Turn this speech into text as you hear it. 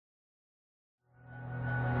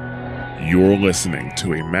You're listening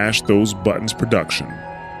to a Mash Those Buttons production.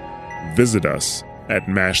 Visit us at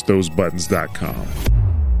mashthosebuttons.com.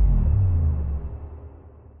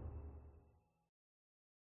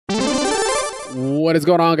 What is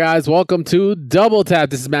going on, guys? Welcome to Double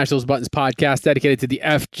Tap. This is Mash Those Buttons podcast dedicated to the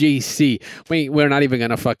FGC. We're not even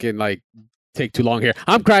gonna fucking take too long here.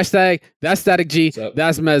 I'm Crashtag. That's Static G.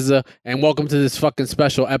 That's Mezza. And welcome to this fucking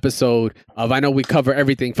special episode of, I know we cover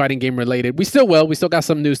everything fighting game related. We still will. We still got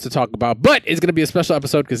some news to talk about, but it's gonna be a special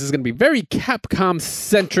episode because it's gonna be very Capcom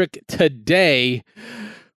centric today.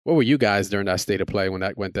 Where were you guys during that state of play when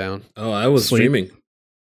that went down? Oh, I was streaming.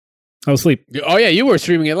 I was asleep. Oh yeah, you were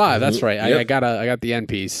streaming it live. That's right. Yep. I got the end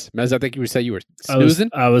piece. Mez, I think you said you were snoozing.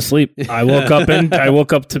 I was asleep. I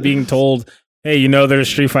woke up to being told, "Hey, there's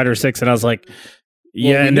Street Fighter 6," and I was like,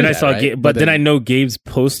 "Yeah." Well, and then I saw, right? but then I know Gabe's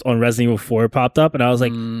post on Resident Evil 4 popped up, and I was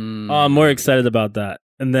like, "Oh, I'm more excited about that."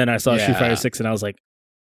 And then I saw Street Fighter 6, and I was like,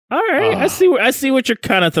 "All right, I see what you're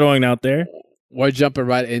kind of throwing out there." We're jumping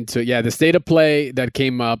right into it. Yeah, the state of play that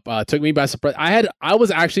came up took me by surprise. I was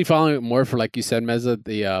actually following it more for, like you said, Mezza,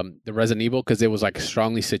 the Resident Evil, because it was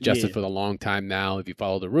strongly suggested for a long time now. If you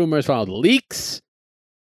follow the rumors, follow the leaks,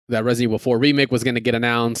 that Resident Evil 4 remake was going to get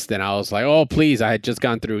announced, and I was like, oh please! I've been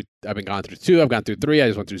gone through 2, I've gone through 3, I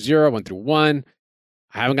just went through 0, went through 1.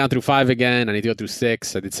 I haven't gone through 5 again. I need to go through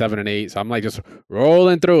 6. I did 7 and 8, so I'm just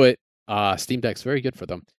rolling through it. Steam Deck's very good for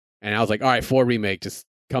them, and I was like, all right, 4 remake, just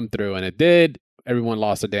come through, and it did. Everyone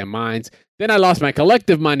lost their damn minds. Then I lost my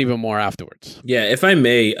collective mind even more afterwards. Yeah, if I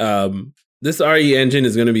may, this RE engine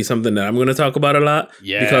is going to be something that I'm going to talk about a lot.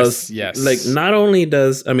 Yes, because, not only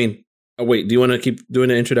does, wait, do you want to keep doing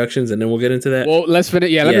the introductions and then we'll get into that? Well, let's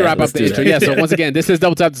finish. Yeah, let me wrap up the intro. Yeah, so once again, this is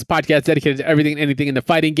Double Tap, this podcast dedicated to everything and anything in the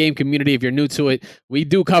fighting game community. If you're new to it, we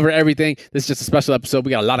do cover everything. This is just a special episode.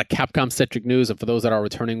 We got a lot of Capcom-centric news, and for those that are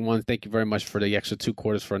returning ones, thank you very much for the extra 2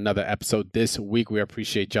 quarters for another episode this week. We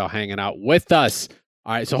appreciate y'all hanging out with us.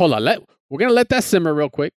 All right, so hold on. We're going to let that simmer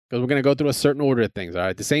real quick because we're going to go through a certain order of things, all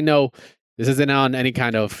right? This isn't on any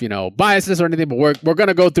kind of, biasness or anything, but we're going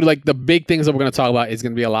to go through the big things that we're going to talk about. Is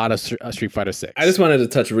going to be a lot of Street Fighter 6. I just wanted to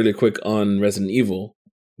touch really quick on Resident Evil,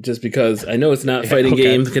 just because I know it's not fighting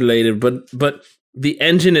games related, but the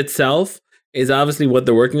engine itself is obviously what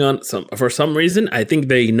they're working on. For some reason, I think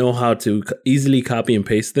they know how to easily copy and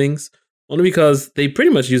paste things, only because they pretty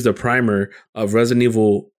much used a primer of Resident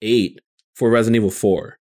Evil 8 for Resident Evil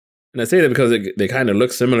 4. And I say that because they kind of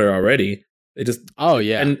look similar already. They just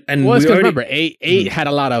and well, remember 8 had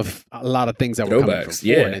a lot of things that were coming from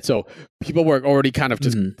 4 in it. So people were already kind of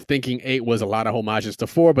just thinking 8 was a lot of homages to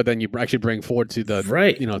 4, but then you actually bring 4 to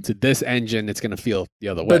the to this engine, it's going to feel the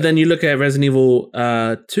other way. But then you look at Resident Evil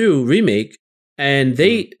 2 remake, and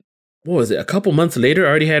they what was it? A couple months later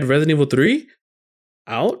already had Resident Evil 3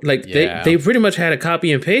 out. They pretty much had a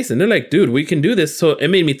copy and paste, and they're like, dude, we can do this. So it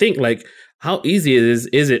made me think how easy is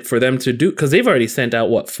it for them to do? Because they've already sent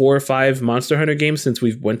out 4 or 5 Monster Hunter games since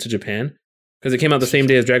we went to Japan, because it came out the same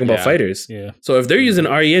day as Dragon Ball FighterZ. Yeah. So if they're using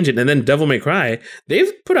RE engine and then Devil May Cry,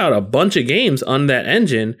 they've put out a bunch of games on that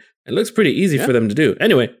engine. It looks pretty easy for them to do.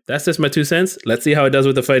 Anyway, that's just my 2 cents. Let's see how it does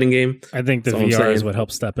with the fighting game. I think the VR is what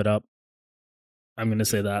helps step it up. I'm going to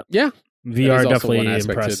say that. Yeah, VR definitely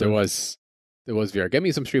impressive. There was VR. Get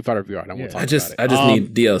me some Street Fighter VR. I just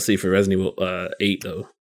need DLC for Resident Evil 8 though.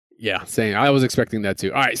 Yeah, same. I was expecting that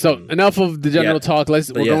too. All right, so enough of the general talk. We're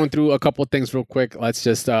going through a couple of things real quick. Let's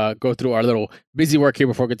just go through our little busy work here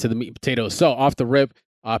before we get to the meat and potatoes. So off the rip,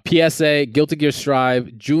 PSA, Guilty Gear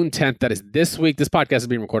Strive, June 10th. That is this week. This podcast is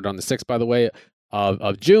being recorded on the 6th, by the way,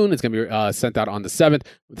 of June. It's going to be sent out on the 7th.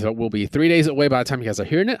 So we'll be 3 days away by the time you guys are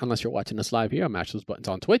hearing it, unless you're watching us live here. I'll Mash Those Buttons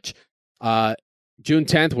on Twitch. June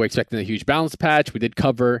 10th, we're expecting a huge balance patch. We did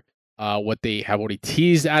cover what they have already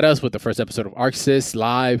teased at us with the first episode of ArcSys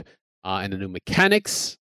live and the new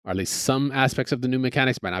mechanics, or at least some aspects of the new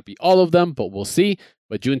mechanics. Might not be all of them, but we'll see.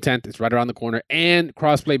 But June 10th is right around the corner, and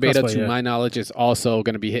crossplay beta, to my knowledge, is also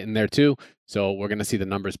going to be hitting there too. So we're going to see the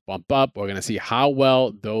numbers bump up. We're going to see how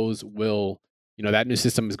well those will, that new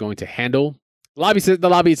system is going to handle. The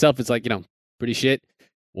lobby itself is pretty shit.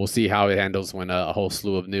 We'll see how it handles when a whole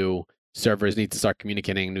slew of new servers need to start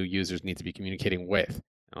communicating, new users need to be communicating with.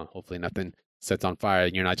 Hopefully nothing sets on fire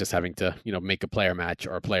and you're not just having to, make a player match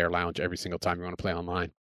or a player lounge every single time you want to play online.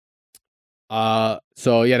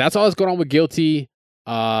 So yeah, that's all that's going on with Guilty.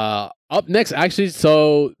 Up next, actually,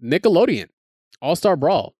 so Nickelodeon, All-Star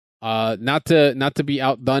Brawl. Not to be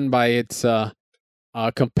outdone by its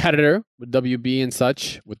competitor with WB and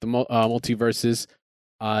such, with the multiverses.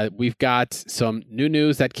 We've got some new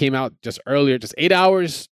news that came out just 8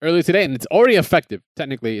 hours earlier today, and it's already effective.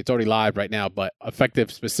 Technically, it's already live right now, but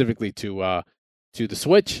effective specifically to the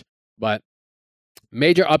Switch. But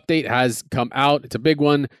major update has come out. It's a big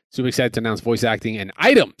one. Super excited to announce voice acting and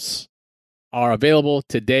items are available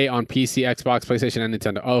today on PC, Xbox, PlayStation, and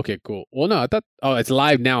Nintendo. Oh, okay, cool. Well, no, I thought, it's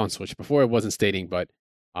live now on Switch. Before it wasn't stating, but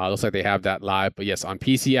looks like they have that live. But yes, on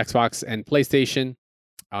PC, Xbox, and PlayStation,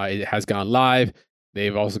 it has gone live.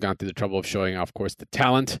 They've also gone through the trouble of showing, of course, the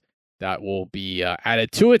talent that will be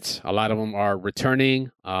added to it. A lot of them are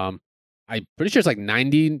returning. I'm pretty sure it's like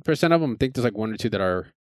 90% of them. I think there's like 1 or 2 that are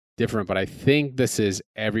different, but I think this is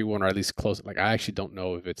everyone, or at least close. Like, I actually don't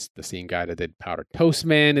know if it's the same guy that did Powder Toast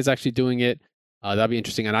Man is actually doing it. That'd be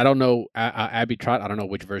interesting. And I don't know, Abby Trott, I don't know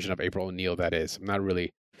which version of April O'Neil that is. I'm not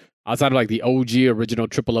really, outside of like the OG, original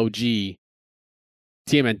triple OG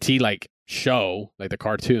TMNT like show, like the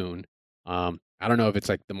cartoon. I don't know if it's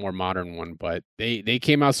like the more modern one, but they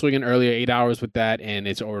came out swinging earlier, 8 hours with that, and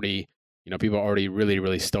it's already, people are already really,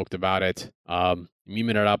 really stoked about it.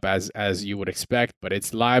 Memeing it up as you would expect, but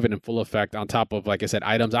it's live and in full effect on top of, like I said,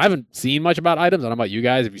 items. I haven't seen much about items. I don't know about you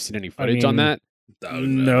guys. Have you seen any footage on that?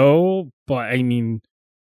 No, but I mean,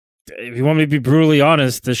 if you want me to be brutally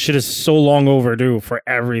honest, this shit is so long overdue for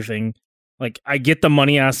everything. Like, I get the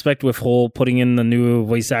money aspect with whole putting in the new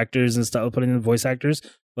voice actors and stuff, putting in the voice actors,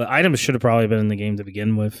 but items should have probably been in the game to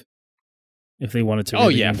begin with if they wanted to. Oh,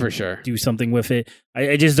 yeah, for sure. Do something with it.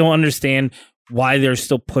 I just don't understand why they're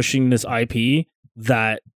still pushing this IP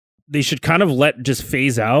that they should kind of let just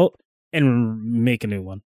phase out and make a new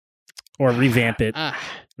one or revamp it.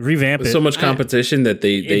 Revamp There's it. so much competition that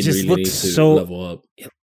they really need to level up.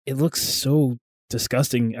 It looks so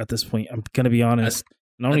disgusting at this point. I'm going to be honest.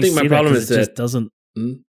 I think my problem is that it just doesn't. I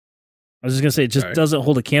was just going to say, it just doesn't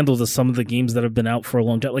hold a candle to some of the games that have been out for a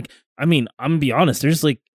long time. Like, I mean, I'm going to be honest. There's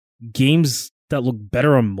like games that look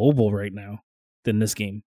better on mobile right now than this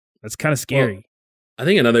game. That's kind of scary. Well, I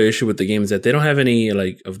think another issue with the game is that they don't have any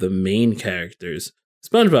like of the main characters.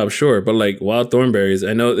 SpongeBob, sure, but like Wild Thornberries,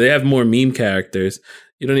 I know they have more meme characters.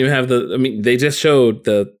 You don't even have they just showed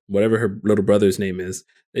whatever her little brother's name is.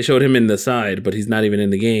 They showed him in the side, but he's not even in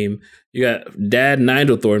the game. You got Dad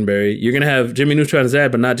Nigel Thornberry. You're going to have Jimmy Neutron's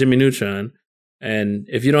dad, but not Jimmy Neutron. And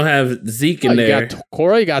if you don't have Zeke in there. You got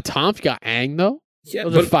Cora, you got Tom, you got Aang, though. Yeah,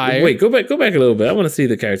 but fire. Wait, go back a little bit. I want to see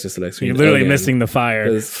the character selection. You're literally missing the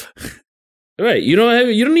fire. Right. You don't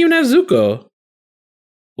even have Zuko.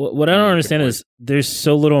 What I don't understand is there's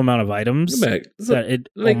so little amount of items that it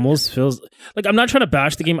almost feels like, I'm not trying to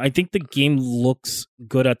bash the game. I think the game looks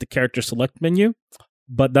good at the character select menu,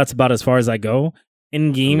 but that's about as far as I go.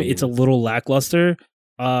 In game, it's a little lackluster.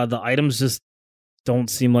 The items just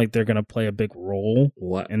don't seem like they're going to play a big role.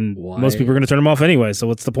 And most people are going to turn them off anyway. So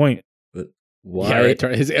what's the point? Why?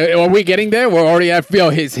 Yeah, are we getting there? We're already at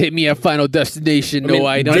hit me at Final Destination. No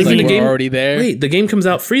items. Like we're already there. Wait, the game comes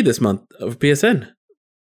out free this month of PSN.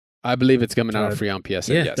 I believe it's coming out free on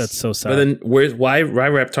PSN. Yeah, yes. That's so sad. But then why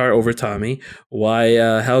Reptar over Tommy? Why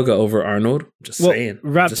Helga over Arnold? Saying.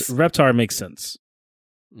 Reptar makes sense.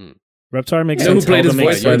 Reptar makes sense. You know who played his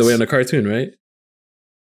voice, by the way, on the cartoon, right?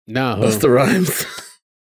 No. Busta Rhymes.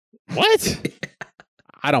 What?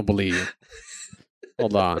 I don't believe you.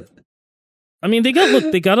 Hold on. I mean, they got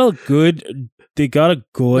a good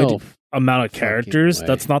amount of characters.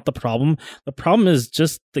 That's not the problem. The problem is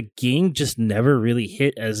just the game just never really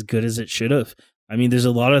hit as good as it should have. I mean, there's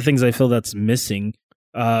a lot of things I feel that's missing.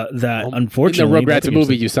 Unfortunately, the Rugrats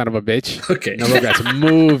movie, you son of a bitch. Okay, the Rugrats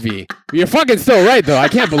movie. You're fucking still right though. I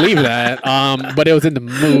can't believe that. But it was in the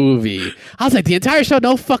movie. I was like, the entire show,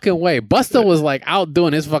 no fucking way. Busta was like out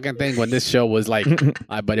doing his fucking thing when this show was like,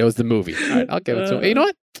 but it was the movie. All right, I'll give it to him. Hey, you know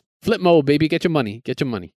what? Flip mode, baby. Get your money.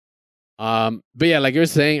 But yeah, like you were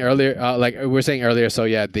saying earlier, so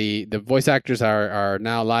yeah, the voice actors are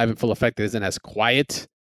now live in full effect. It isn't as quiet.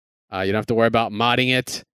 You don't have to worry about modding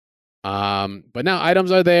it. But now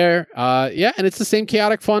items are there. Yeah, and it's the same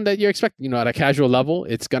chaotic fun that you're expecting. At a casual level,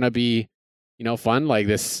 it's gonna be, fun. Like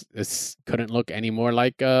this couldn't look any more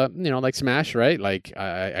like like Smash, right? Like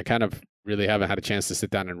I kind of really haven't had a chance to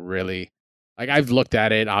sit down and really. Like, I've looked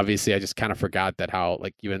at it, obviously, I just kind of forgot that how,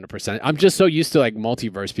 like, even the percentage... I'm just so used to, like,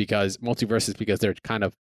 multiverses because they're kind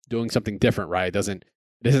of doing something different, right? It isn't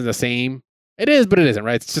the same. It is, but it isn't,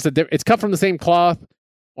 right? It's just it's cut from the same cloth,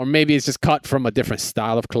 or maybe it's just cut from a different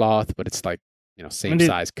style of cloth, but it's, like, same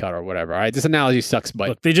size cut or whatever, right? This analogy sucks, but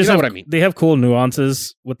look, they just what I mean. They have cool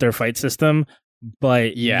nuances with their fight system,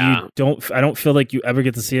 but I don't feel like you ever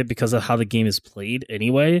get to see it because of how the game is played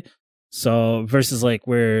anyway. So, versus, like,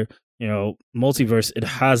 where... multiverse, it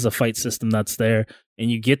has a fight system that's there, and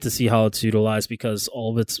you get to see how it's utilized because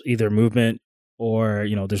all of it's either movement or,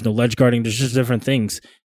 there's no ledge guarding. There's just different things.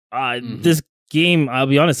 This game, I'll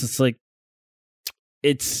be honest, it's like,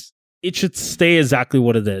 it's it should stay exactly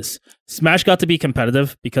what it is. Smash got to be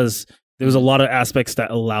competitive because there was a lot of aspects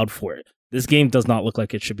that allowed for it. This game does not look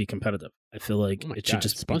like it should be competitive. I feel like it should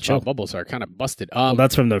just be chill. Bubbles are kind of busted. Well,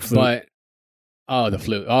 that's from the flute. The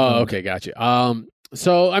flute. Oh, okay, gotcha.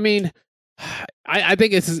 So I mean, I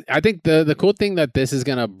think the cool thing that this is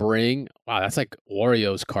gonna bring. Wow, that's like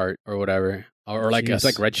Wario's cart or whatever, or like it's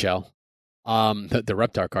like Red Shell, the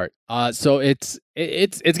Reptar cart. So it's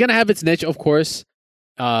gonna have its niche, of course.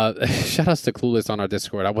 Shout outs to Clueless on our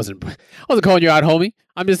Discord. I wasn't calling you out, homie.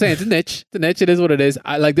 I'm just saying it's a niche. It's a niche. It is what it is.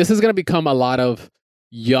 This is gonna become a lot of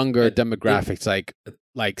younger demographics,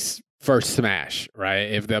 like first Smash,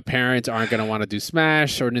 right? If the parents aren't gonna want to do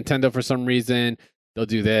Smash or Nintendo for some reason, they'll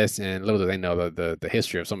do this. And little do they know the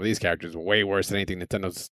history of some of these characters way worse than anything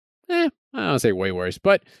Nintendo's. I don't say way worse,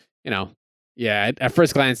 but yeah. At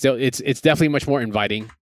first glance, it's definitely much more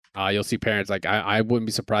inviting. You'll see parents I wouldn't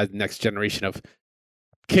be surprised the next generation of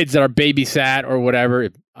kids that are babysat or whatever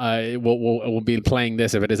will be playing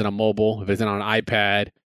this if it isn't on mobile, if it isn't on an iPad,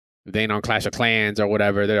 if they ain't on Clash of Clans or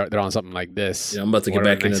whatever, they're on something like this. Yeah, I'm about to get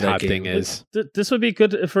back into that game. This would be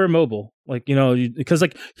good for mobile, because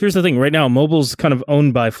here's the thing. Right now, mobile's kind of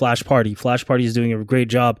owned by Flash Party. Flash Party is doing a great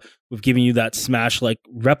job with giving you that Smash like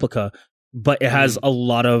replica, but it has a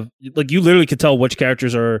lot of you literally could tell which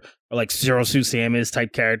characters are like Zero Suit Samus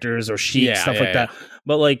type characters or Sheik stuff like that.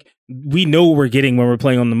 But we know what we're getting when we're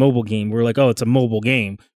playing on the mobile game. We're like, oh, it's a mobile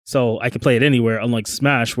game, so I can play it anywhere. Unlike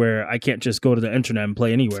Smash, where I can't just go to the internet and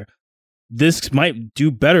play anywhere. This might do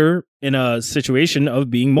better in a situation of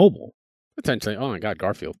being mobile. Potentially. Oh my God,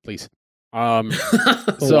 Garfield, please. Wow,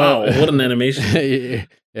 what an animation.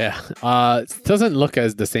 Yeah. It doesn't look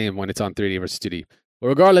as the same when it's on 3D versus 2D. But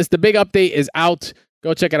regardless, the big update is out.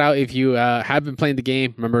 Go check it out if you have been playing the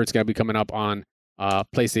game. Remember, it's going to be coming up on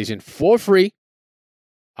PlayStation for free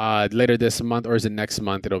later this month, or is it next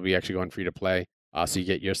month? It'll be actually going free to play. So you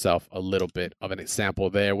get yourself a little bit of an example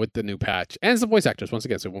there with the new patch. And some voice actors, once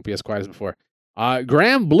again, so it won't be as quiet as before.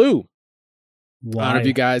 Gran Blue. Why? I don't know if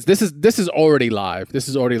you guys... This is already live.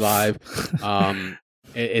 It's already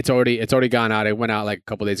gone out. It went out like a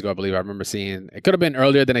couple days ago, I believe. I remember seeing... It could have been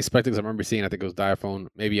earlier than expected, because I remember seeing, I think it was Diaphone,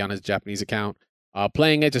 maybe on his Japanese account,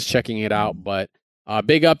 playing it, just checking it out. But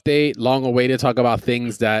big update, long awaited, talk about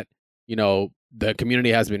things that, the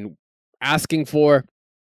community has been asking for.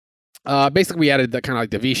 Basically, we added the kind of like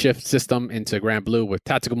the V-shift system into Gran Blue with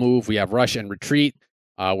tactical move. We have rush and retreat,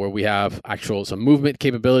 where we have some movement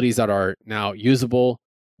capabilities that are now usable.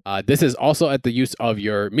 This is also at the use of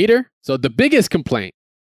your meter. So the biggest complaint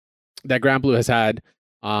that Gran Blue has had,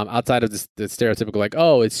 outside of the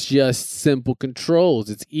stereotypical it's just simple controls,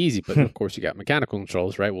 it's easy, but of course you got mechanical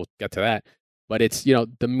controls, right? We'll get to that. But it's the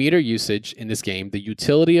meter usage in this game, the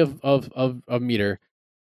utility of meter.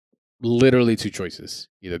 Literally two choices: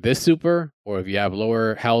 either this super, or if you have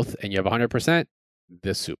lower health and you have 100%,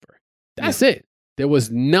 this super. That's it. There was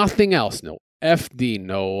nothing else. No FD,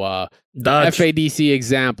 no dodge. FADC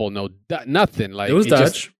example, no nothing. It was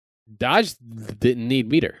dodge. Dodge didn't need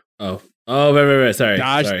meter. Oh, right. Sorry.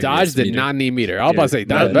 Dodge did not need meter. I was about to say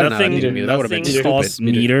dodge better not need meter. That would have been stupid.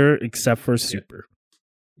 Meter except for super.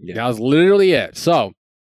 Yeah. That was literally it. So,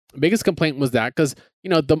 biggest complaint was that because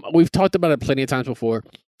we've talked about it plenty of times before.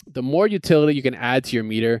 The more utility you can add to your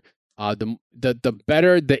meter, the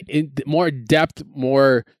better, the more depth,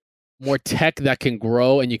 more tech that can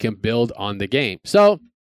grow and you can build on the game. So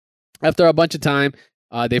after a bunch of time,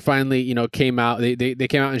 they finally came out. They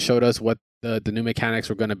came out and showed us what the new mechanics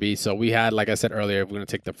were going to be. So we had, like I said earlier, we're going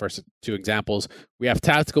to take the first two examples. We have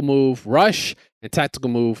tactical move rush and tactical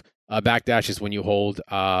move backdash is when you hold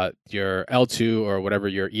your L2 or whatever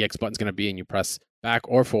your EX button's going to be, and you press back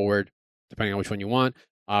or forward depending on which one you want.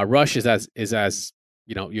 Rush is as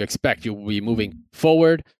you expect. You'll be moving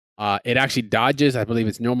forward. It actually dodges. I believe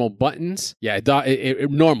it's normal buttons. Yeah, it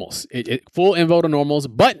normals. It full invo to normals,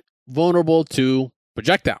 but vulnerable to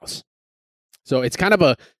projectiles. So it's kind of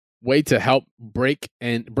a way to help break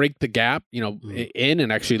the gap, in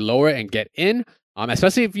and actually lower it and get in.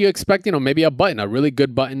 Especially if you expect, maybe a button, a really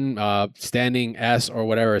good button, standing S or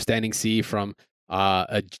whatever, standing C from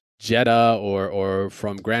a Jetta or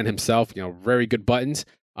from Gran himself, very good buttons.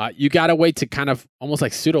 You got a way to kind of almost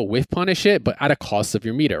like pseudo whiff punish it, but at a cost of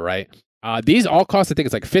your meter, right? These all cost, I think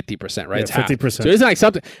it's like 50%, right? Yeah, it's 50%. So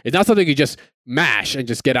it's not something you just mash and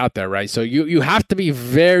just get out there, right? So you have to be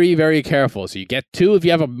very, very careful. So you get 2 if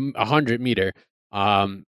you have a 100 meter,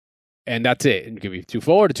 and that's it. And it could be 2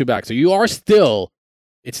 forward or 2 back. So you are still,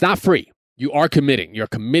 it's not free. You are committing. You're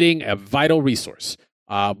committing a vital resource.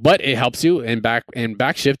 But it helps you in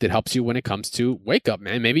backshift. It helps you when it comes to wake up,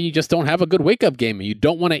 man. Maybe you just don't have a good wake up game. And you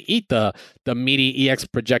don't want to eat the meaty EX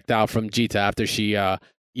projectile from Jita after she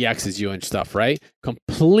EXs you and stuff, right?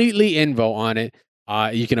 Completely invo on it.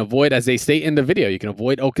 You can avoid, as they state in the video, you can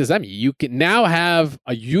avoid Okazemi. You can now have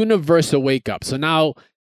a universal wake up. So now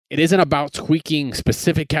it isn't about tweaking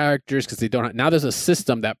specific characters because they don't. Now there's a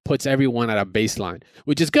system that puts everyone at a baseline,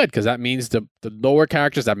 which is good because that means the lower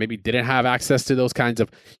characters that maybe didn't have access to those kinds of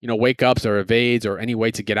wake ups or evades or any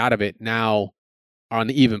way to get out of it now are on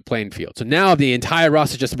the even playing field. So now the entire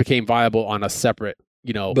roster just became viable on a separate,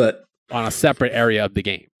 on a separate area of the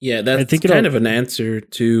game. Yeah, that's kind of an answer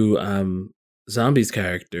to Zombie's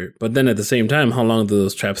character, but then at the same time, how long do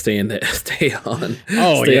those traps stay on?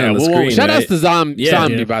 Oh yeah, on the screen, shout outs to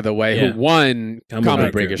Zombie, by the way, who won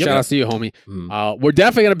Combo Breaker. Shout outs to you, homie. We're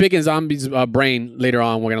definitely gonna pick in Zombie's brain later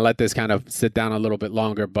on. We're gonna let this kind of sit down a little bit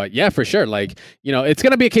longer, but yeah, for sure. Like it's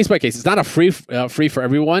gonna be a case by case. It's not a free for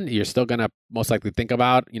everyone. You're still gonna most likely think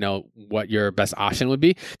about what your best option would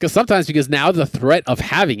be, because now the threat of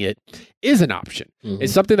having it is an option.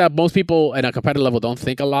 It's something that most people at a competitive level don't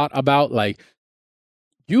think a lot about, like.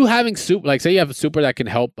 You having super, like say you have a super that can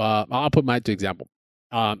help. I'll put my example.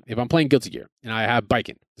 If I'm playing Guilty Gear and I have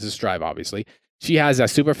Biken, this is Strive, obviously. She has a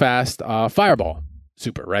super fast Fireball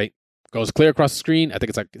super, right? Goes clear across the screen. I think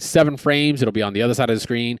it's like 7 frames. It'll be on the other side of the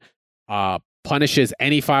screen. Punishes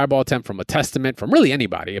any Fireball attempt from a Testament, from really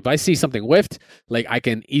anybody. If I see something whiffed, like I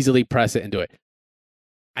can easily press it and do it.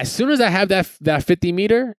 As soon as I have that 50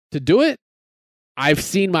 meter to do it, I've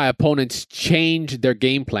seen my opponents change their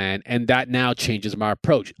game plan, and that now changes my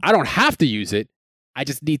approach. I don't have to use it. I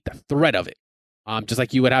just need the threat of it. Just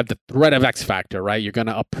like you would have the threat of X Factor, right? You're going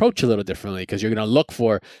to approach a little differently because you're going to look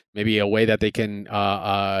for maybe a way that they can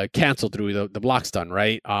cancel through the block stun,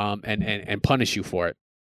 right? And punish you for it.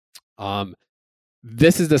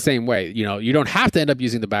 This is the same way. You don't have to end up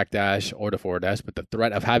using the backdash or the forward dash, but the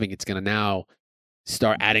threat of having it's going to now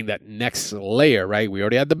start adding that next layer, right? We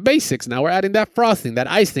already had the basics. Now we're adding that frosting. That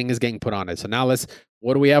icing is getting put on it. So now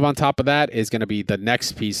what do we have on top of that is going to be the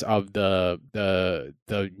next piece of the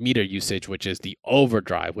meter usage, which is the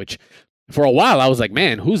overdrive, which for a while I was like,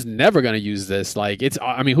 man, who's never going to use this? Like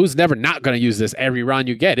who's never not going to use this every round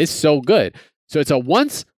you get? It's so good. So it's a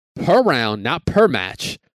once per round, not per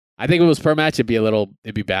match. I think if it was per match, it'd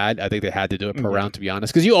be bad. I think they had to do it per round, to be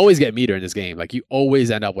honest, because you always get meter in this game. Like you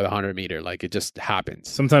always end up with 100 meter. Like it just happens.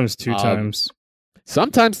 Sometimes 2 times.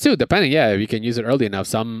 Sometimes 2, depending. Yeah, if you can use it early enough.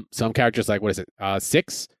 Some characters, like what is it,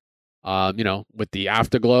 6? With the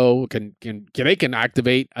afterglow, they can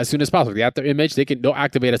activate as soon as possible. The after image, they'll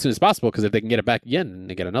activate as soon as possible because if they can get it back again,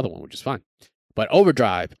 they get another one, which is fine. But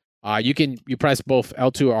overdrive, you press both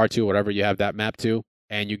L2 or R2, whatever you have that map to,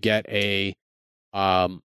 and you get a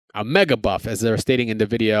mega buff, as they're stating in the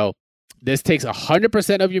video. This takes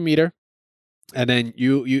 100% of your meter, and then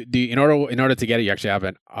in order to get it, you actually have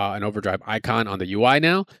an overdrive icon on the UI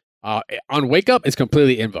now. On wake up, it's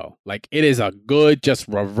completely invo. Like it is a good just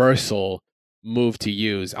reversal move to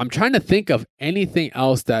use. I'm trying to think of anything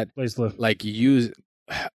else that like use.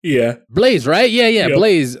 Yeah, Blaze, right? Yeah. Yep.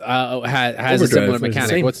 Blaze has overdrive, a similar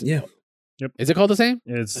mechanic. Yep. Is it called the same?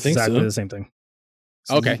 It's exactly the same thing.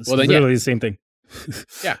 Okay, well then literally the same thing.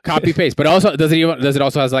 Yeah, copy paste. But also, does it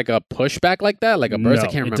also has like a pushback like that, like a burst? No,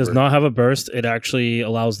 I can't remember. It does not have a burst. It actually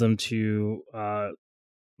allows them to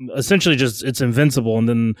essentially it's invincible, and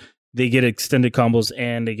then they get extended combos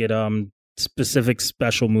and they get specific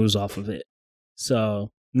special moves off of it.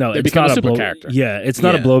 So no, it's not a super character. Yeah, it's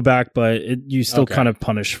not a blowback, but you still kind of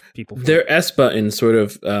punish people. Their S button sort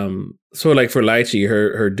of like for Lychee,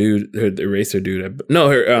 her dude, her eraser dude. No,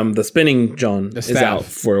 her the spinning John is out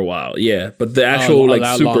for a while. Yeah, but the actual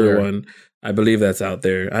super longer one, I believe that's out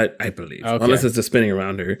there. I believe, unless it's the spinning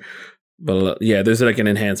around her. But there's like an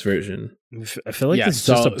enhanced version. I feel like it's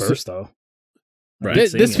just a burst though. Right.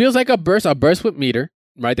 This feels like a burst with meter,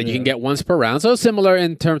 right? That you can get once per round. So similar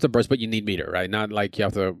in terms of burst, but you need meter, right? Not like you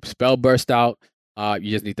have to spell burst out.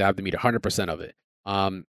 You just need to have the meter, 100% of it.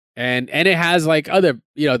 And it has like other,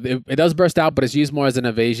 it does burst out, but it's used more as an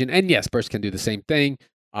evasion. And yes, burst can do the same thing.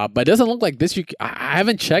 But it doesn't look like this. I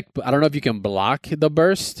haven't checked, but I don't know if you can block the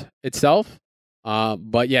burst itself.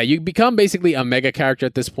 But yeah, you become basically a mega character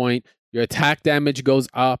at this point. Your attack damage goes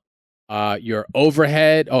up. Your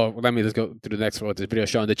overhead. Let's go through the next one. What this video is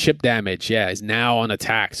showing. The chip damage, is now on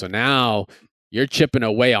attack. So now you're chipping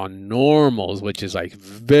away on normals, which is like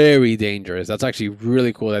very dangerous. That's actually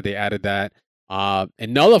really cool that they added that. And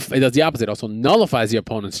it does the opposite. Also nullifies the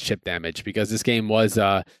opponent's chip damage, because this game was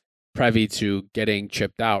privy to getting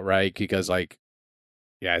chipped out, right? Because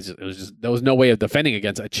there was no way of defending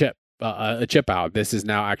against a chip. a chip out. This is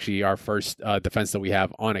now actually our first defense that we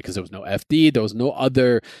have on it because there was no FD, there was no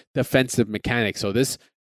other defensive mechanic. So the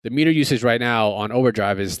meter usage right now on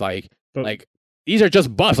overdrive is like these are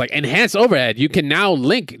just buffs, like enhanced overhead. You can now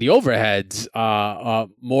link the overheads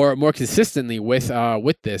more consistently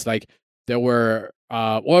with this. Like there were,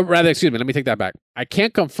 or rather, excuse me, let me take that back. I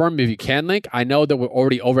can't confirm if you can link. I know there were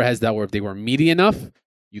already overheads that were, if they were meaty enough,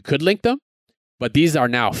 you could link them, but these are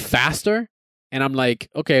now faster. And I'm like,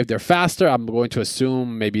 okay, if they're faster, I'm going to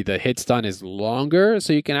assume maybe the hit stun is longer,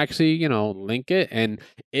 so you can actually, link it, and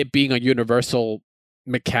it being a universal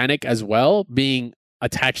mechanic as well, being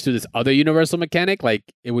attached to this other universal mechanic, like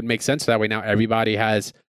it would make sense. That way now everybody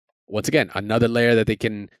has, once again, another layer that they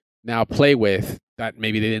can now play with that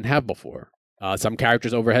maybe they didn't have before. Some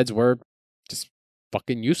characters' overheads were just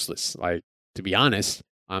fucking useless. Like, to be honest,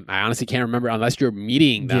 I honestly can't remember, unless you're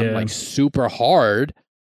meeting them like super hard,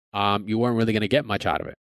 you weren't really going to get much out of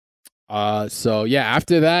it. So yeah,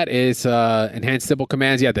 after that is enhanced simple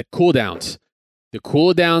commands. Yeah, the cooldowns. The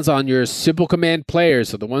cooldowns on your simple command players,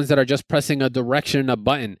 so the ones that are just pressing a direction, a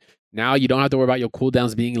button. Now you don't have to worry about your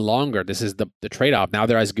cooldowns being longer. This is the trade-off. Now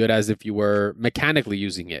they're as good as if you were mechanically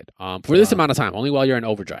using it for this amount of time, only while you're in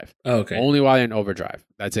overdrive. Oh, okay. Only while you're in overdrive.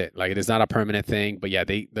 That's it. Like, it is not a permanent thing, but yeah,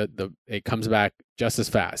 it comes back just as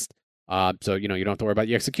fast. So you don't have to worry about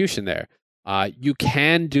the execution there. You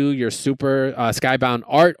can do your super Skybound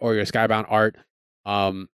art or your Skybound art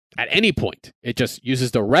at any point. It just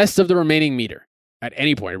uses the rest of the remaining meter. At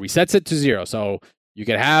any point, it resets it to 0. So you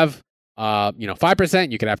could have,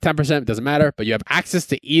 5%, you could have 10%, it doesn't matter, but you have access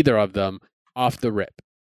to either of them off the rip,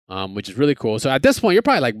 which is really cool. So at this point, you're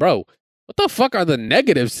probably like, bro, what the fuck are the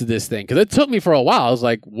negatives to this thing? Because it took me for a while. I was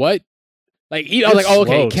like, what? Like, I was like, oh,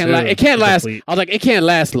 okay, it can't last. I was like, it can't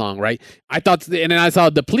last long, right? I thought, and then I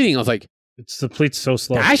saw depleting. I was like, it depletes so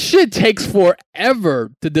slow. That shit takes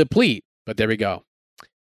forever to deplete. But there we go.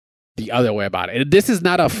 The other way about it. This is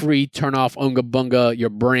not a free turn off unga bunga your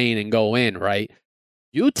brain and go in, right?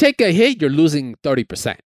 You take a hit, you're losing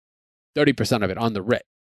 30%. 30% of it on the rip.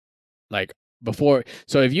 Like before.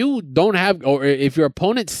 So if you don't have, or if your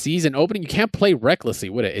opponent sees an opening, you can't play recklessly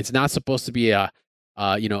with it. It's not supposed to be a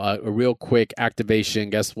real quick activation.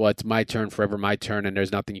 Guess what? It's my turn, forever my turn, and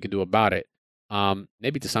there's nothing you can do about it.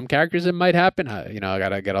 Maybe to some characters it might happen. I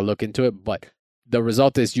gotta look into it. But the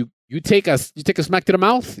result is you take a smack to the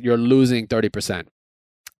mouth, you're losing 30%,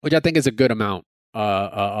 which I think is a good amount.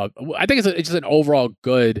 I think it's just an overall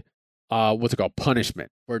good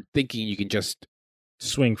punishment for thinking you can just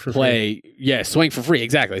swing for free. Yeah, swing for free.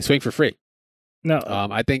 Exactly, swing for free. No,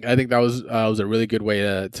 I think that was a really good way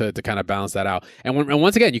to kind of balance that out. And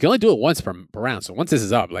once again, you can only do it once per round. So once this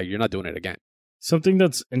is up, like, you're not doing it again. Something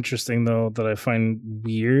that's interesting though that I find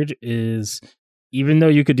weird is, even though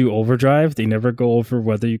you could do overdrive, they never go over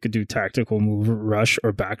whether you could do tactical move, rush,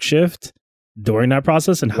 or backshift during that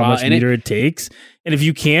process and how much meter it takes. And if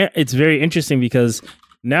you can't, it's very interesting because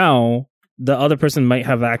now the other person might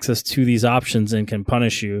have access to these options and can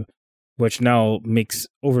punish you, which now makes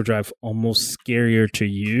overdrive almost scarier to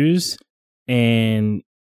use. And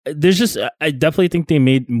I definitely think they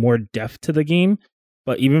made more depth to the game.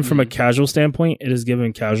 But even from a casual standpoint, it has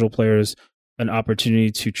given casual players an opportunity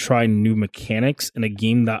to try new mechanics in a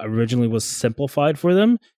game that originally was simplified for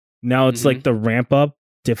them. Now it's like the ramp up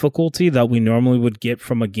difficulty that we normally would get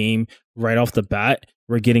from a game right off the bat.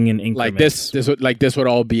 We're getting an increments. This would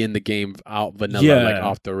all be in the game out vanilla, like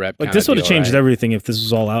off the rep. Like, this would have changed everything if this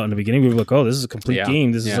was all out in the beginning. We'd be like, oh, this is a complete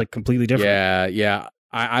game. This is like completely different. Yeah.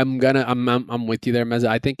 I'm with you there, Mezza.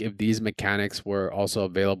 I think if these mechanics were also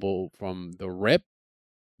available from the rip,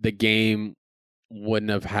 the game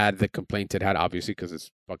wouldn't have had the complaints it had, obviously, because it's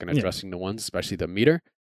fucking addressing the ones, especially the meter.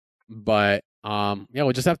 But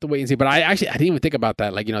we'll just have to wait and see. But I didn't even think about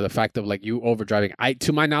that. Like, the fact of like you overdriving.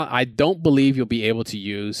 To my knowledge, I don't believe you'll be able to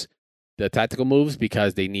use the tactical moves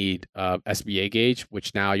because they need SBA gauge,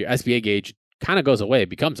 which now your SBA gauge kind of goes away. It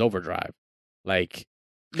becomes overdrive. Like,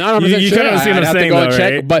 not 100% sure. Kind of see what I'm saying, though,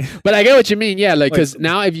 check, right? But I get what you mean. Yeah, like, because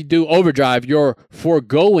now if you do overdrive, you're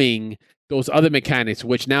foregoing those other mechanics,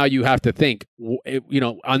 which now you have to think,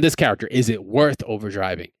 on this character, is it worth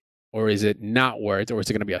overdriving? Or is it not worth, or is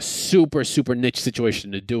it going to be a super, super niche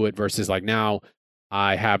situation to do it versus like now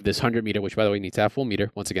I have this 100 meter, which by the way needs to have full meter,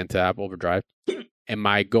 once again, to have overdrive. Am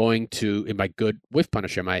I good with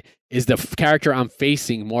Punisher? Is the character I'm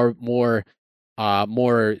facing more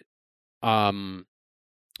vulnerable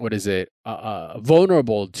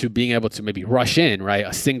to being able to maybe rush in, right?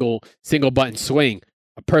 A single button swing,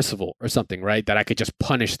 a Percival or something, right? That I could just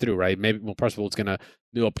punish through, right? Maybe Percival's gonna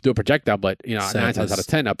do a projectile, but 9 times out of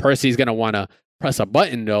 10, Percy's gonna want to press a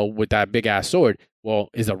button though with that big ass sword. Well,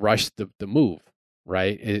 is a rush the move,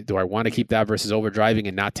 right? Do I want to keep that versus overdriving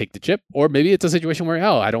and not take the chip? Or maybe it's a situation where,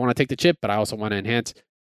 I don't want to take the chip, but I also want to enhance.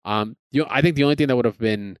 I think the only thing that would have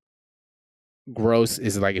been gross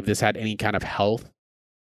is like if this had any kind of health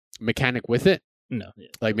mechanic with it. No. Yeah.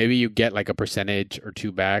 Like maybe you get like a percentage or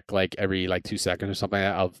two back like every like 2 seconds or something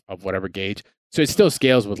like that of whatever gauge. So it still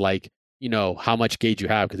scales with like, how much gauge you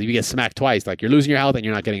have. Because if you get smacked twice, like you're losing your health and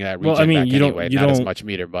you're not getting that regen back anyway. Not as much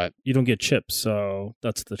meter, but you don't get chips. So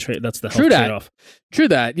that's the health trade-off. True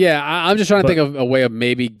that. Yeah, I'm just trying to think of a way of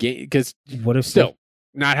maybe because what if still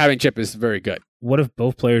not having chip is very good. What if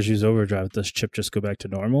both players use overdrive? Does chip just go back to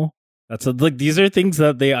normal? That's like these are things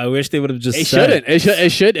that I wish they would have just said.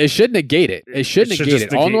 It should negate it. It should negate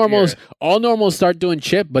it. All normals start doing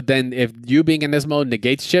chip, but then if you being in this mode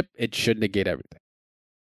negates chip, it should negate everything.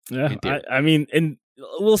 Yeah, I mean, and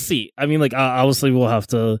we'll see. I mean, like obviously we'll have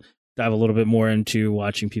to dive a little bit more into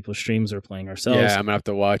watching people's streams or playing ourselves. Yeah, I'm gonna have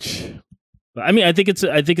to watch. But I mean, I think it's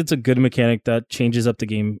a good mechanic that changes up the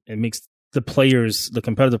game. It makes the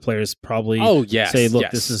competitive players probably say,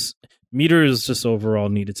 look, this is. Meters just overall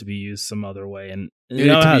needed to be used some other way, and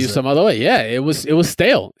some other way. Yeah, it was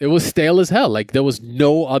stale. It was stale as hell. Like there was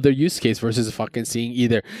no other use case versus fucking seeing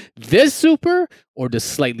either this super or the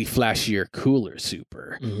slightly flashier, cooler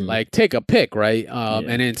super. Mm-hmm. Like take a pick, right?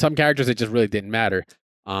 And in some characters it just really didn't matter.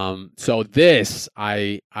 So this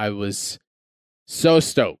I was so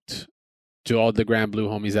stoked to all the Gran Blue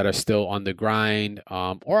homies that are still on the grind,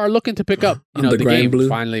 or are looking to pick up, the game Blue.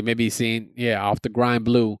 Finally, maybe seeing off the Gran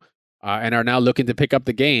Blue. And are now looking to pick up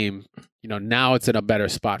the game, now it's in a better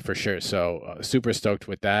spot for sure. So super stoked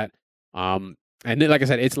with that. And then, like I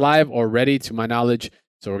said, it's live already to my knowledge.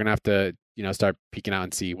 So we're going to have to, start peeking out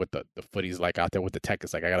and see what the footy's like out there, what the tech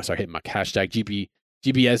is like. I got to start hitting my hashtag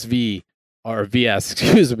GBSV or VS,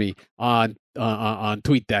 excuse me, on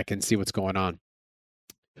TweetDeck and see what's going on.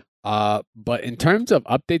 But in terms of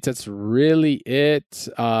updates, that's really it.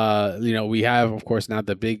 We have, of course, now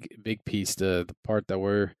the big piece, the part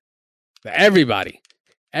that everybody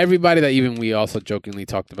that even we also jokingly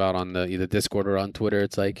talked about on the either Discord or on Twitter,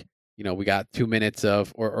 it's like, we got 2 minutes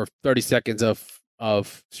of or 30 seconds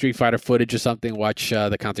of Street Fighter footage or something. Watch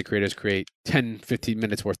the content creators create 10-15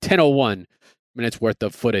 minutes worth, 10:01 minutes worth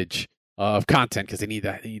of footage of content because they need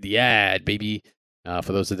the ad, baby.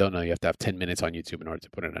 For those that don't know, you have to have 10 minutes on YouTube in order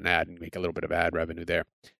to put in an ad and make a little bit of ad revenue there.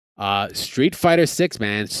 Street Fighter 6,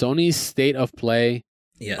 man, Sony's state of play.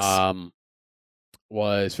 Yes.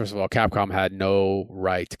 Was, first of all, Capcom had no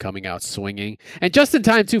right coming out swinging. And just in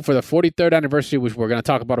time, too, for the 43rd anniversary, which we're going to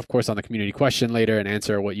talk about, of course, on the community question later and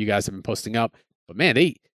answer what you guys have been posting up. But, man,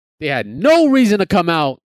 they had no reason to come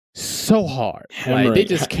out so hard. They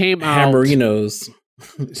just came out. Hammerinos.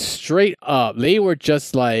 Straight up. They were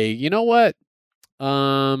just like, you know what?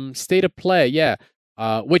 State of play, yeah.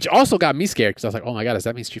 Which also got me scared because I was like, oh, my God, does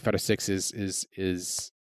that mean Street Fighter 6 is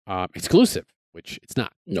exclusive? Which it's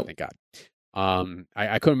not. No. Thank God.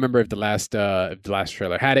 I couldn't remember if the last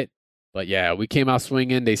trailer had it, but yeah, we came out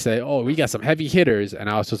swinging. They said, "Oh, we got some heavy hitters," and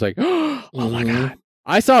I was just like, "Oh my God!"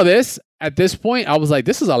 I saw this at this point. I was like,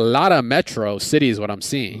 "This is a lot of Metro City, is what I'm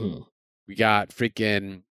seeing." Mm-hmm. We got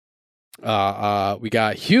freaking, we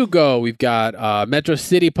got Hugo. We've got Metro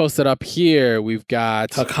City posted up here. We've got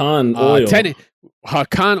Hakan Oil.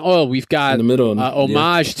 Hakan Oil. We've got in the middle,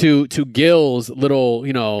 homage to Gil's little,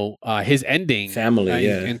 his ending family,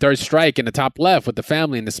 in Third Strike in the top left with the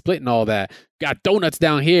family and the split and all that. Got donuts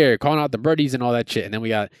down here, calling out the birdies and all that shit. And then we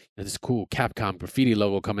got this cool Capcom graffiti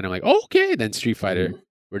logo coming. I'm like, okay. Then Street Fighter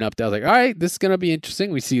written up there. I was like, all right, this is gonna be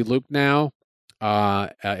interesting. We see Luke now,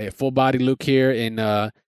 a full body Luke here in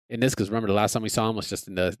this, because remember the last time we saw him was just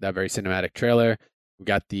in that very cinematic trailer. We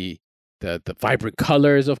got the vibrant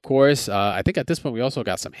colors, of course. I think at this point we also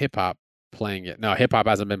got some hip hop playing it. No, hip hop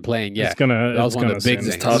hasn't been playing yet. That was one of the big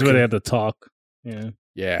things. This is where they had to talk.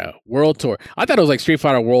 Yeah. World Tour. I thought it was like Street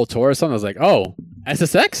Fighter World Tour or something. I was like, oh,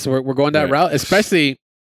 SSX? We're going that route, especially.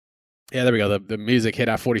 Yeah, there we go. The music hit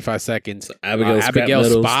at 45 seconds. So Abigail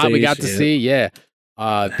Spa we got to see. Yeah.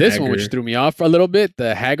 This one, which threw me off for a little bit,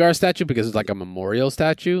 the Hagar statue, because it's like a memorial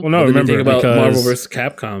statue. Well, no, remember about Marvel vs.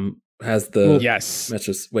 Capcom has the yes.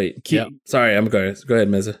 Wait, sorry, I'm going. Go ahead,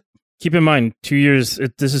 Mezza. Keep in mind, 2 years.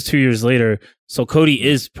 This is 2 years later. So Cody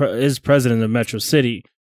is president of Metro City.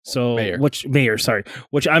 So mayor,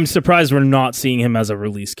 which I'm surprised we're not seeing him as a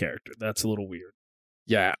release character. That's a little weird.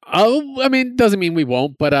 Yeah. I mean, doesn't mean we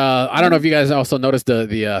won't, but I don't know if you guys also noticed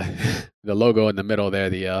the logo in the middle there,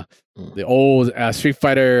 the old Street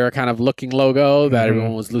Fighter kind of looking logo that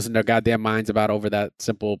everyone was losing their goddamn minds about over that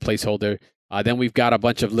simple placeholder. Then we've got a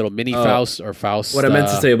bunch of little mini Faust or Faust. What I meant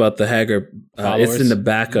to say about the Haggard, it's in the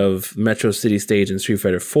back of Metro City stage in Street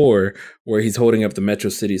Fighter 4, where he's holding up the Metro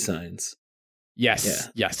City signs. Yes.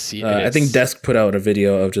 I think Desk put out a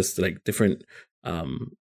video of just like different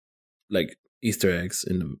like Easter eggs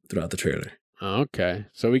throughout the trailer. Okay,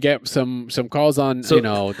 so we get some calls on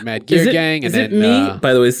the Mad Gear Gang, and then me.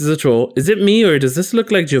 By the way, this is a troll. Is it me or does this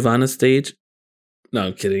look like Giovanna's stage? No,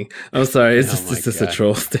 I'm kidding. I'm sorry. It's just a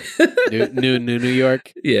troll. New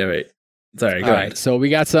York. Yeah, right. Sorry. Go ahead. Right, so we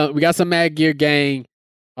got some Mad Gear Gang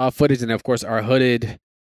footage, and of course our hooded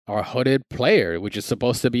player, which is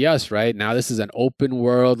supposed to be us, right? Now this is an open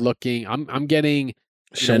world looking. I'm getting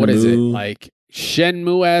what is it like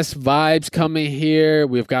Shenmue-esque vibes coming here.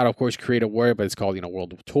 We've got, of course, Create a Warrior, but it's called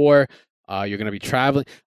World Tour. You're gonna be traveling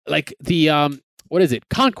like the what is it?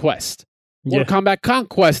 Conquest. Mortal Kombat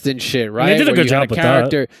Conquest and shit, right? They did a good job with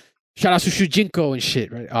that. Shout out to Shujinko and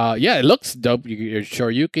shit, right? Yeah, it looks dope. You're sure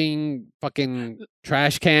you can fucking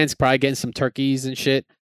trash cans, probably getting some turkeys and shit.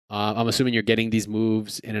 I'm assuming you're getting these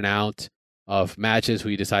moves in and out of matches who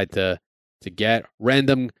you decide to get.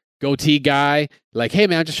 Random goatee guy, like, hey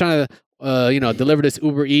man, I'm just trying to deliver this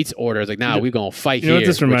Uber Eats order. It's like, nah, we're gonna fight here. You know what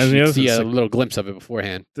this reminds me of? See a little glimpse of it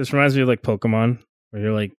beforehand. This reminds me of like Pokemon, where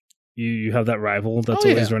you're like, you have that rival that's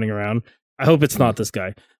always running around. I hope it's not this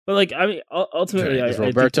guy, but like, I mean, ultimately, this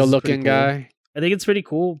Roberto looking guy. I think it's pretty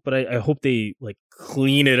cool, but I hope they like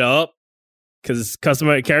clean it up, because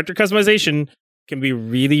character customization can be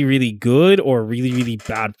really, really good or really, really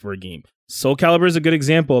bad for a game. Soul Calibur is a good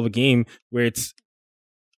example of a game where it's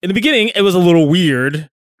in the beginning it was a little weird,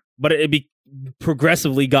 but it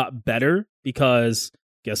progressively got better, because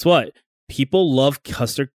guess what? People love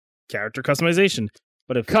character customization.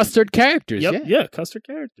 But if custard characters, custard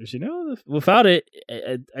characters. Without it,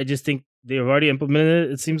 I just think they've already implemented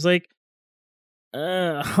it. It seems like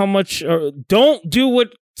how much? Don't do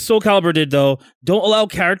what Soul Calibur did though. Don't allow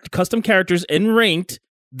custom characters in ranked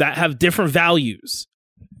that have different values.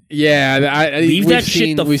 Yeah, leave that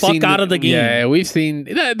shit the fuck out of the game. Yeah, we've seen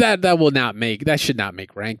that should not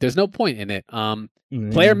make rank. There's no point in it.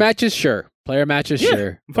 Player matches, sure.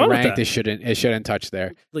 Sure. Ranked, it shouldn't touch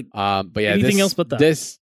there. Like, but yeah, anything else but that.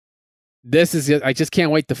 This is. I just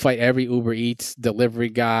can't wait to fight every Uber Eats delivery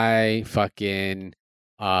guy. Fucking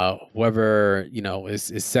whoever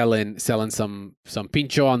is selling some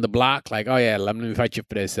pincho on the block. Like, oh yeah, let me fight you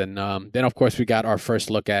for this. And then of course we got our first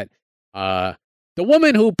look at the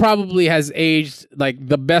woman who probably has aged like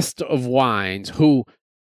the best of wines. Who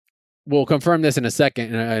we'll confirm this in a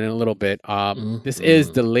second, in a little bit. This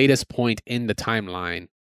is the latest point in the timeline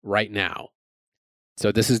right now.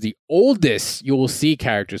 So this is the oldest you will see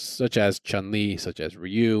characters such as Chun-Li, such as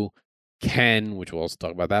Ryu, Ken, which we'll also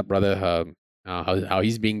talk about that, brother, how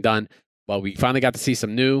he's being done. But we finally got to see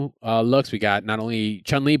some new looks. We got not only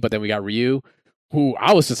Chun-Li, but then we got Ryu, who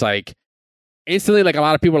I was just like, instantly, like a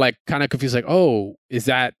lot of people were like kind of confused, like, oh, is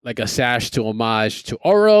that like a sash to homage to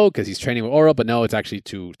Oro because he's training with Oro? But no, it's actually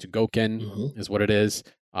to Gouken is what it is.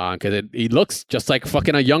 Because he looks just like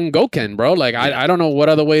fucking a young Gouken, bro. Like I don't know what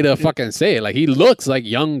other way to fucking say it. Like he looks like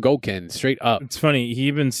young Gouken, straight up. It's funny. He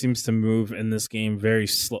even seems to move in this game very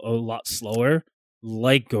slow, a lot slower,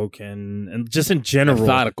 like Gouken, and just in general.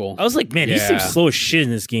 Methodical. I was like, man, he seems slow as shit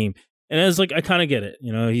in this game. And I was like, I kind of get it.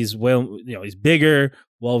 He's he's bigger,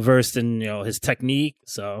 well versed in his technique.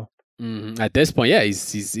 So at this point, yeah,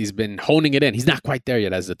 he's been honing it in. He's not quite there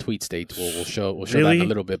yet, as the tweet states. We'll show that in a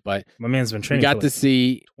little bit. But my man's been training. We got to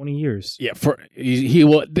see 20 years. Yeah,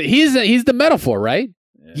 he's the metaphor, right?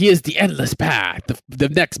 Yeah. He is the endless path, the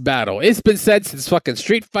next battle. It's been said since fucking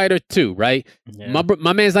Street Fighter 2, right? Yeah.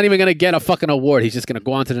 My man's not even gonna get a fucking award. He's just gonna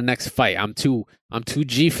go on to the next fight. I'm too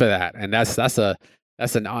G for that, and that's a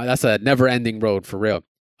never-ending road for real.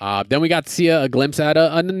 Then we got to see a glimpse at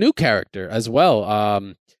a new character as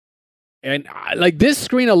well. And like this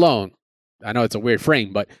screen alone, I know it's a weird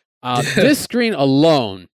frame, but this screen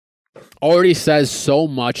alone already says so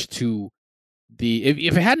much to if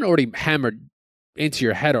it hadn't already hammered into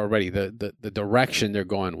your head already, the direction they're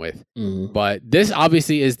going with. But this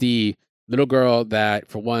obviously is the little girl that,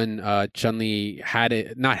 for one, Chun-Li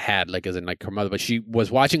not had like as in like her mother, but she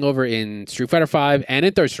was watching over in Street Fighter 5 and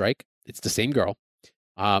in Third Strike. It's the same girl.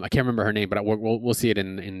 I can't remember her name, but we'll see it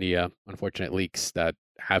in the unfortunate leaks that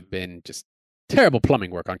have been just terrible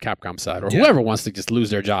plumbing work on Capcom's side, or whoever wants to just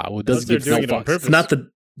lose their job. Who doesn't give no fucks. It's not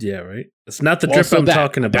the right. It's not the drip I'm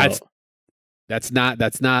talking about. That's not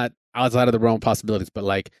outside of the realm of possibilities. But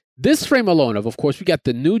like this frame alone of course, we got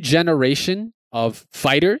the new generation of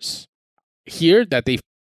fighters here that they've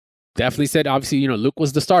definitely said, obviously, Luke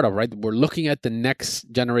was the startup, right? We're looking at the next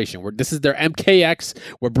generation. This is their MKX.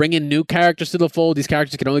 We're bringing new characters to the fold. These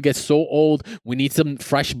characters can only get so old. We need some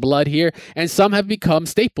fresh blood here. And some have become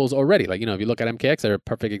staples already. Like, if you look at MKX, they're a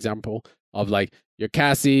perfect example of like your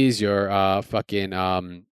Cassies, your fucking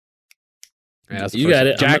you got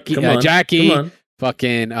it. Jackie, come on. Jackie,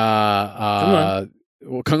 fucking what's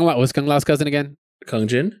Kung Lao's cousin again? Kung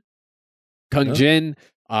Jin. Jin.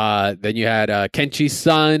 Then you had Kenchi's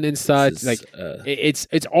son and such.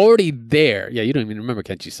 It's already there. Yeah, you don't even remember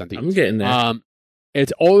Kenchi's son. I'm getting there.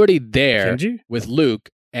 It's already there Kenji? with Luke,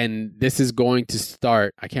 and this is going to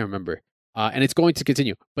start. I can't remember. And it's going to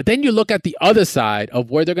continue. But then you look at the other side of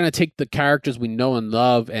where they're going to take the characters we know and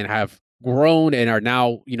love and have grown and are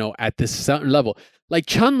now, at this certain level. Like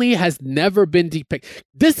Chun-Li has never been depicted.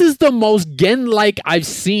 This is the most Gen-like I've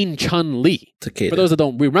seen Chun-Li. Takeda. For those that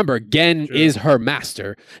don't remember, Gen is her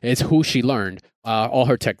master. It's who she learned all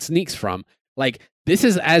her techniques from. Like, this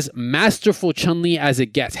is as masterful Chun-Li as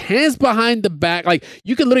it gets. Hands behind the back. Like,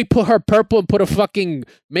 you could literally put her purple and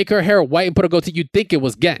make her hair white and put a goatee. You'd think it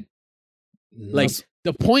was Gen. Like,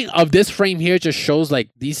 the point of this frame here just shows like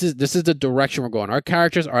this is the direction we're going. Our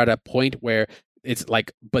characters are at a point where it's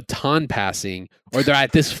like baton passing, or they're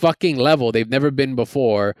at this fucking level they've never been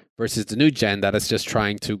before versus the new gen that is just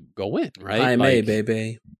trying to go in, right? I may,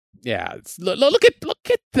 baby. Yeah, look at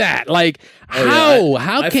that. Like,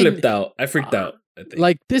 I flipped out. I freaked out. I think.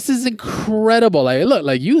 Like, this is incredible. Like, look,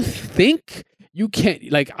 like you think you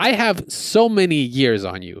can't. Like, I have so many years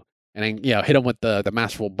on you. And then, hit him with the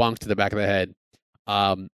masterful bonk to the back of the head.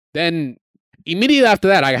 Then immediately after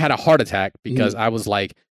that, I had a heart attack because I was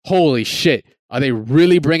like, holy shit, are they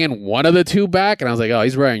really bringing one of the two back? And I was like, oh,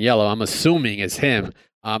 he's wearing yellow. I'm assuming it's him.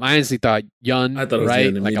 I honestly thought Yun,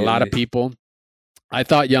 right? Like a lot of people. I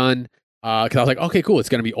thought Yun, because I was like, okay, cool. It's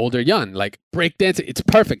going to be older Yun. Like, breakdance, it's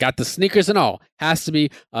perfect. Got the sneakers and all. Has to be.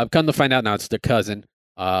 Come to find out now, it's their cousin.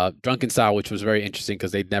 Drunken style, which was very interesting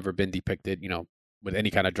because they'd never been depicted, with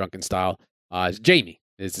any kind of drunken style. Jamie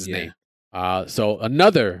is his name. So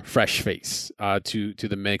another fresh face to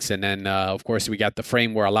the mix. And then, of course, we got the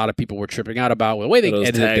frame where a lot of people were tripping out about the way they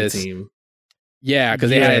edited this. Team. Yeah, because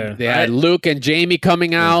they had Luke and Jamie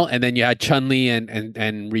coming out, and then you had Chun-Li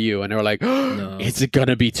and Ryu, and they were like, no. Is it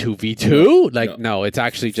gonna be 2v2? Like, no, it's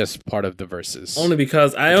actually just part of the verses. Only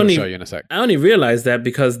because I'll show you in a sec. I only realized that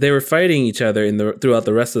because they were fighting each other throughout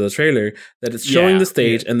the rest of the trailer, that it's showing the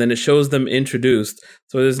stage and then it shows them introduced.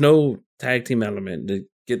 So there's no tag team element to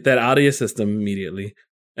get that out of your system immediately.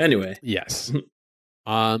 Anyway. Yes.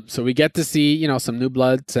 So we get to see, some new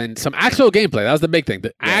bloods and some actual gameplay. That was the big thing.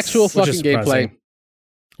 The actual fucking gameplay.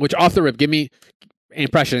 Which off the rip, give me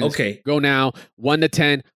impressions. Okay. Go now. 1 to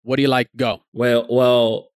 10. What do you like? Go.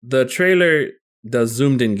 Well, the trailer does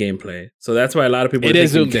zoomed in gameplay. So that's why a lot of people are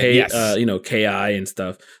thinking KI and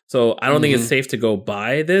stuff. So I don't think it's safe to go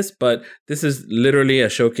buy this, but this is literally a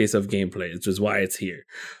showcase of gameplay, which is why it's here.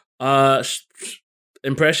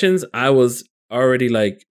 Impressions, I was already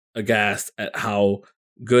like aghast at how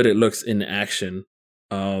good it looks in action.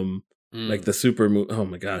 Like the super move. Oh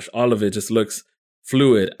my gosh, all of it just looks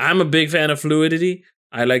fluid. I'm a big fan of fluidity.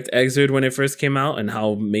 I liked Exert when it first came out and how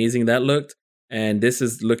amazing that looked. And this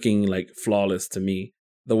is looking like flawless to me.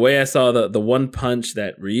 The way I saw the one punch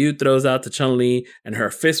that Ryu throws out to Chun-Li and her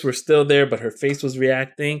fists were still there, but her face was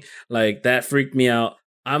reacting, like that freaked me out.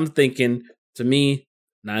 I'm thinking, to me,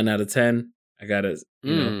 9 out of 10. I gotta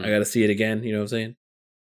see it again. You know what I'm saying?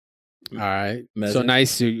 All right. Mezza. So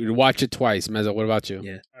nice. You watch it twice. Mezza, what about you?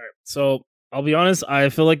 Yeah. All right. So I'll be honest. I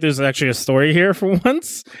feel like there's actually a story here for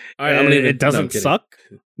once. All right. It doesn't suck.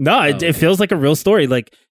 No, it feels like a real story.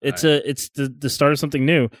 Like it's the start of something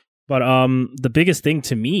new. But the biggest thing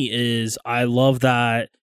to me is I love that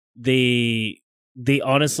they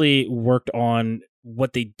honestly worked on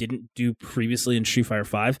what they didn't do previously in Street Fighter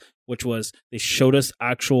V, which was they showed us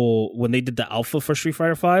when they did the alpha for Street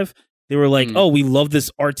Fighter V, they were like, oh, we love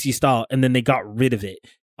this artsy style, and then they got rid of it.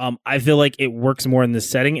 I feel like it works more in this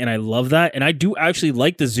setting, and I love that. And I do actually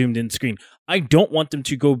like the zoomed in screen. I don't want them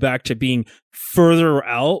to go back to being further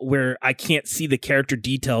out where I can't see the character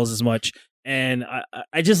details as much. And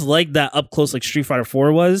I just like that up close, like Street Fighter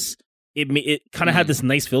 4 was. It kind of had this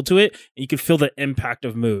nice feel to it, and you could feel the impact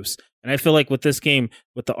of moves. And I feel like with this game,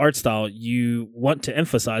 with the art style, you want to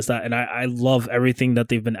emphasize that. And I love everything that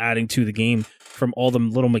they've been adding to the game, from all the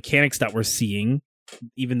little mechanics that we're seeing,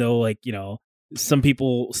 even though, like, some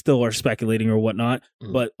people still are speculating or whatnot,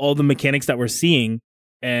 but all the mechanics that we're seeing,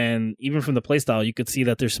 and even from the playstyle, you could see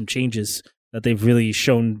that there's some changes that they've really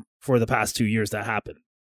shown for the past 2 years that happened.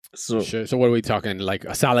 So what are we talking? Like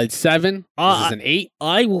a solid 7? This is an 8?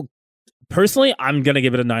 I will personally, I'm gonna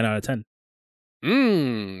give it a 9 out of 10.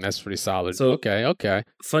 That's pretty solid. So, okay.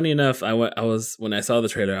 Funny enough, when I saw the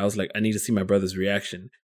trailer, I was like, I need to see my brother's reaction.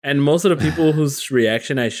 And most of the people whose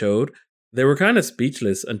reaction I showed, they were kind of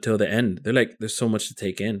speechless until the end. They're like, there's so much to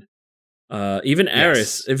take in. Even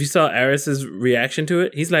Aris, if you saw Aris's reaction to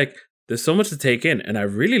it, he's like, there's so much to take in, and I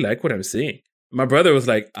really like what I'm seeing. My brother was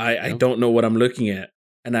like, I don't know what I'm looking at,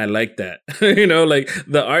 and I like that. Like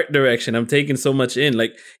the art direction, I'm taking so much in.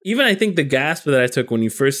 Like even I think the gasp that I took when you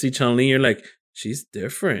first see Chun-Li, you're like, she's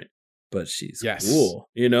different, but she's cool.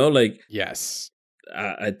 Like yes.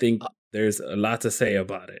 I think there's a lot to say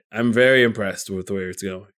about it. I'm very impressed with where it's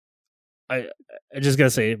going. I just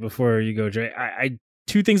gotta say before you go, Dre, I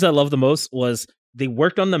two things I love the most was they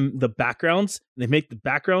worked on the backgrounds. They make the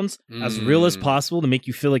backgrounds as real as possible to make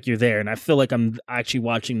you feel like you're there, and I feel like I'm actually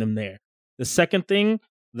watching them there. The second thing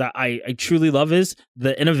that I truly love is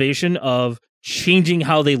the innovation of changing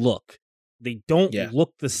how they look. They don't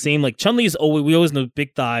look the same. Like Chun-Li is we always know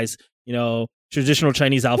big thighs, traditional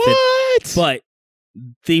Chinese outfit. What? But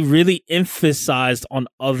they really emphasized on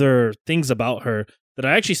other things about her that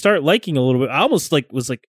I actually start liking a little bit. I almost was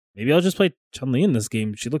like, maybe I'll just play Chun-Li in this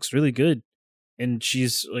game. She looks really good. And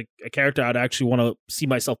she's like a character I'd actually want to see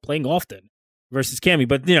myself playing often versus Cammy.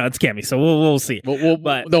 But it's Cammy, so we'll see.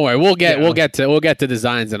 But don't worry, we'll get to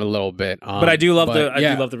designs in a little bit. But I do love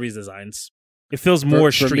the redesigns. It feels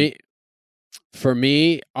more street. For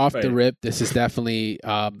me, off the rip, this is definitely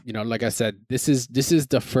like I said, this is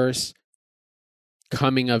the first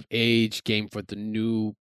coming of age game for the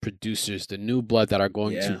new producers, the new blood that are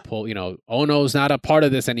going to pull. Ono's not a part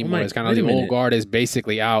of this anymore. It's kind of the old guard is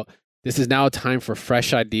basically out. This is now a time for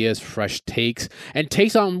fresh ideas, fresh takes, and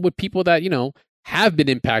takes on with people that have been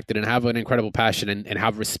impacted and have an incredible passion and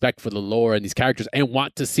have respect for the lore and these characters and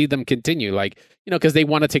want to see them continue, because they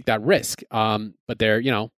want to take that risk. But they're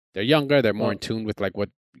they're younger, they're more in tune with like what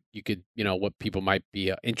you could what people might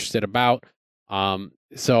be interested about.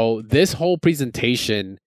 So this whole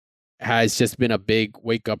presentation has just been a big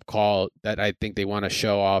wake up call that I think they want to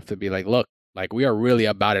show off to be like, look, like we are really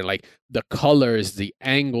about it. Like the colors, the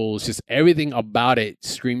angles, just everything about it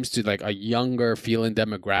screams to like a younger feeling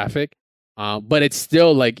demographic. But it's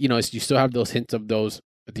still like, you still have those hints of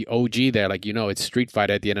the OG there. Like, it's Street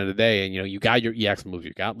Fighter at the end of the day. And, you got your EX move.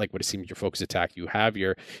 You got like what it seems your focus attack. You have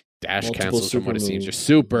your dash cancels from what it seems your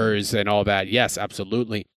supers and all that. Yes,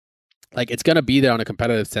 absolutely. Like it's going to be there on a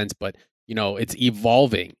competitive sense, but, it's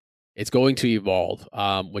evolving. It's going to evolve,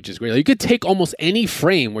 which is great. Like, you could take almost any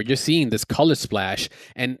frame where you're seeing this color splash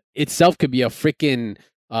and itself could be a freaking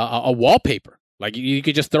a wallpaper. Like you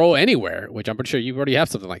could just throw anywhere, which I'm pretty sure you already have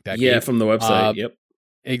something like that. Yeah, from the website. Yep.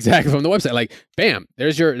 Exactly, from the website. Like, bam,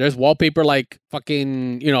 there's wallpaper, like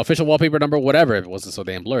fucking, official wallpaper number, whatever, if it wasn't so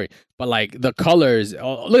damn blurry. But like the colors,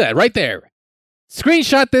 look at that right there.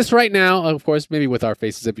 Screenshot this right now, of course, maybe with our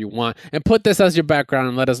faces if you want, and put this as your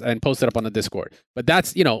background and post it up on the Discord. But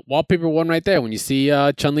that's, wallpaper one right there. When you see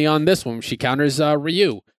Chun-Li on this one, she counters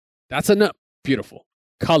Ryu. That's enough. Beautiful.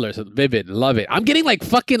 Colors, vivid, love it. I'm getting like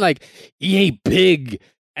fucking like EA big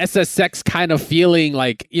SSX kind of feeling,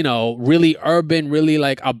 like, really urban, really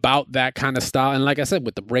like about that kind of style. And like I said,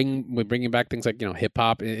 with bringing back things like, hip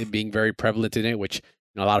hop, it being very prevalent in it, which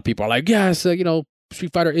a lot of people are like, yes,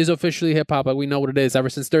 Street Fighter is officially hip hop, but we know what it is ever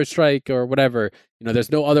since Third Strike or whatever. There's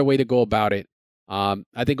no other way to go about it.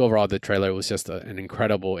 I think overall the trailer was just an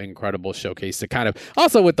incredible showcase to kind of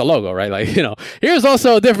also with the logo, right? Like, here's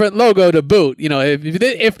also a different logo to boot.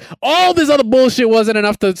 If all this other bullshit wasn't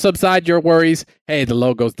enough to subside your worries, hey, the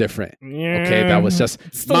logo's different. Yeah, okay, that was just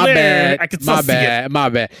my bad.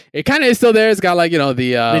 It kind of is still there. It's got like,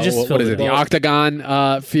 the what is it? The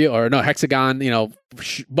octagon feel, or no, hexagon,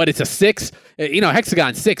 but it's a 6.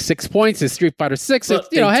 Hexagon 6 points is Street Fighter 6. It's,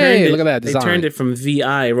 hey, look at that design. They turned it from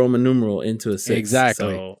VI Roman numeral into a 6.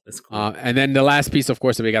 Exactly. So it's cool. And then the last piece, of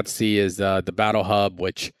course, that we got to see is the Battle Hub,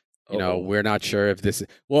 which, we're not sure if this...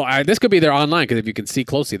 Well, this could be there online, because if you can see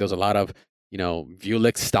closely, there's a lot of,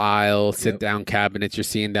 Vuelich style sit-down cabinets you're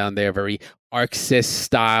seeing down there, very Arxis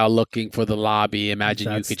style looking for the lobby.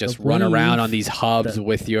 Imagine you could just run around on these hubs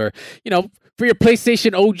with your, for your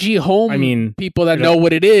PlayStation OG home, people that know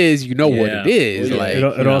what it is, what it is. Yeah. Like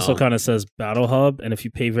it also kind of says Battle Hub, and if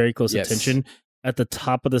you pay very close attention, at the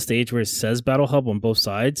top of the stage where it says Battle Hub on both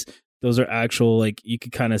sides, those are actual, like, you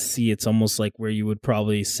could kind of see it's almost like where you would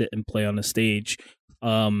probably sit and play on a stage.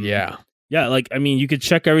 Yeah, like, you could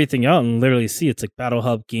check everything out and literally see it's like Battle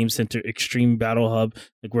Hub, Game Center, Extreme Battle Hub,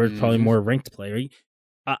 like where it's probably more ranked play,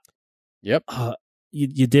 right? Yep.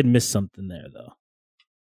 You did miss something there, though.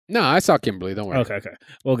 No, I saw Kimberly. Don't worry. Okay.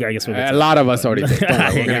 Well, I guess a lot of us already did.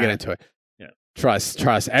 We're going to get into it. Yeah.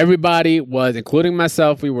 Trust. Everybody was, including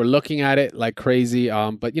myself, we were looking at it like crazy.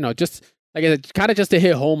 But just like I said, kind of just to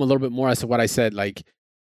hit home a little bit more as to what I said, like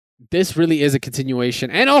this really is a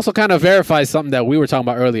continuation, and also kind of verifies something that we were talking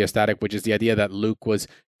about earlier, Static, which is the idea that Luke was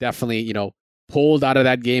definitely, pulled out of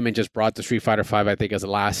that game and just brought the Street Fighter V, I think, as a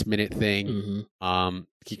last minute thing.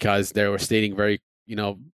 Because they were stating very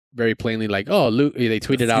plainly, like, oh, Luke, they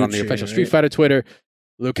tweeted out on the official Street Fighter Twitter,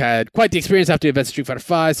 Luke had quite the experience after the events of Street Fighter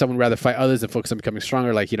V. Someone would rather fight others than focus on becoming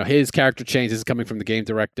stronger. Like, his character change. This is coming from the game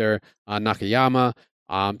director, Nakayama.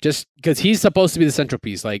 Just because he's supposed to be the central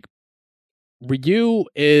piece. Like, Ryu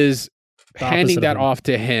is handing that off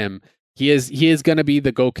to him. He is going to be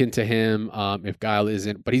the Goken to him if Guile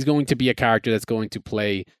isn't. But he's going to be a character that's going to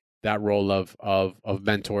play that role of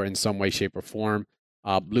mentor in some way, shape, or form.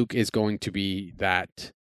 Luke is going to be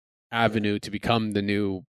that avenue to become the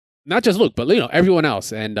new, not just Luke, but everyone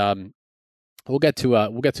else, and we'll get to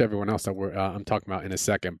everyone else that I'm talking about in a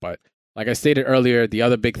second. But like I stated earlier, the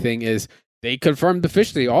other big thing is they confirmed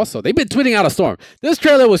officially. Also, they've been tweeting out a storm. This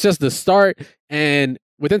trailer was just the start, and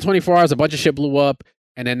within 24 hours, a bunch of shit blew up,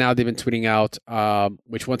 and then now they've been tweeting out.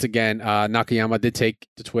 Which once again, Nakayama did take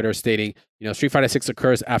to Twitter, stating, Street Fighter 6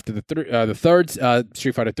 occurs after the third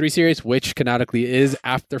Street Fighter 3 series, which canonically is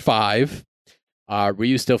after 5.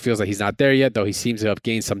 Ryu still feels like he's not there yet, though he seems to have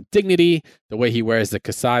gained some dignity. The way he wears the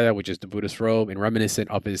Kasaya, which is the Buddhist robe, and reminiscent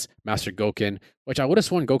of his master Goken, which I would have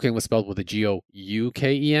sworn Goken was spelled with a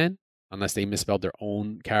G-O-U-K-E-N, unless they misspelled their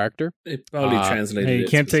own character. They probably translated it. You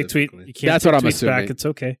can't take tweet. That's what I'm assuming. Back. It's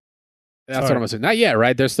okay. That's what I'm assuming. Not yet,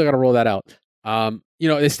 right? They're still gonna roll that out.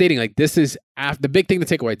 It's stating like this is after the big thing to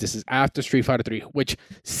take away. This is after Street Fighter 3, which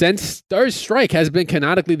since Third Strike has been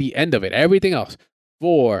canonically the end of it. Everything else,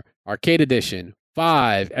 4, Arcade Edition,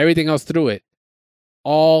 5, everything else through it,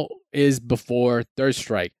 all is before Third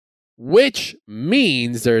Strike, which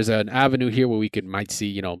means there's an avenue here where we might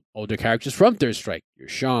see, older characters from Third Strike, your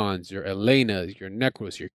Shawns, your Elenas, your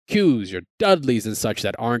Necros, your Qs, your Dudleys and such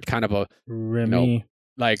that aren't kind of a Remy,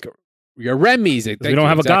 like your Remy's. We don't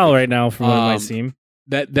have a Guile right now, from what it might seem.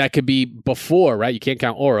 That could be before, right? You can't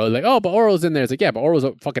count Oro. Like, oh, but Oro's in there. It's like, yeah, but Oro's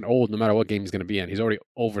fucking old no matter what game he's going to be in. He's already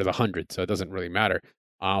over the 100, so it doesn't really matter.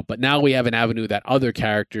 But now we have an avenue that other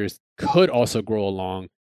characters could also grow along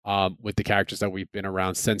with the characters that we've been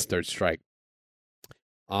around since Third Strike.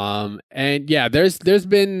 And yeah, there's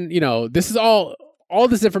been, this is all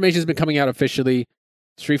this information has been coming out officially.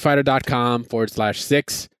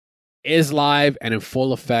 StreetFighter.com/6 is live and in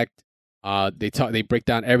full effect. They break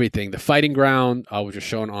down everything. The fighting ground, which is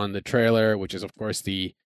shown on the trailer, which is of course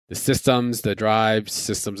the systems, the drive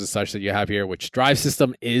systems and such that you have here, which drive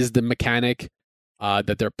system is the mechanic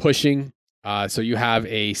that they're pushing. So you have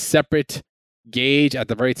a separate gauge at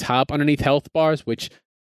the very top underneath health bars, which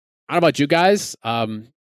I don't know about you guys. I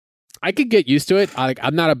could get used to it.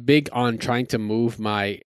 I'm not a big on trying to move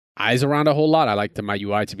my eyes around a whole lot. I like my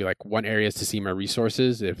UI to be like one area is to see my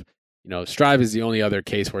resources. If Strive is the only other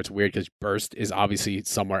case where it's weird because Burst is obviously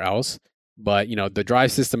somewhere else. But the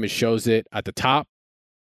drive system, it shows it at the top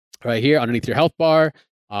right here underneath your health bar,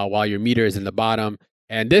 while your meter is in the bottom.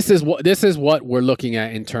 And this is what we're looking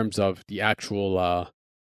at in terms of the actual,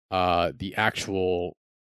 I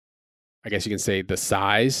guess you can say the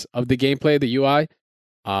size of the gameplay, the UI,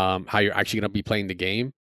 how you're actually going to be playing the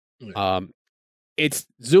game. It's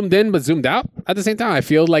zoomed in, but zoomed out at the same time. I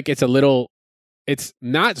feel like it's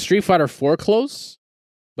not Street Fighter 4 close,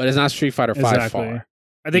 but it's not Street Fighter 5 far.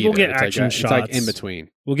 I think we'll get action shots. It's like in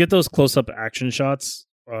between. We'll get those close-up action shots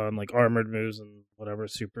on like armored moves and whatever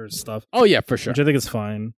super stuff. Oh yeah, for sure. Which I think is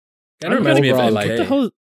fine. Kind of reminds me of MK.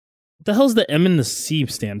 What the hell's the M and the C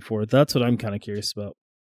stand for? That's what I'm kind of curious about.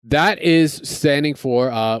 That is standing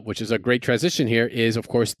for, which is a great transition here, is of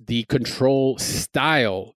course the control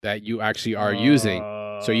style that you actually are using.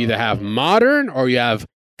 So you either have modern or you have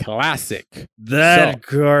classic.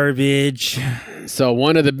 Garbage. So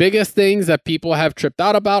one of the biggest things that people have tripped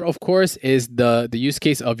out about, of course, is the use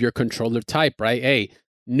case of your controller type, right? Hey,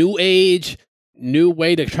 new age, new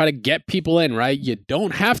way to try to get people in, right? You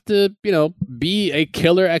don't have to, be a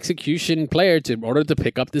killer execution player in order to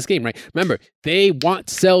pick up this game, right? Remember, they want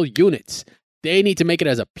to sell units. They need to make it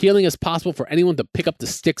as appealing as possible for anyone to pick up the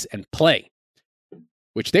sticks and play.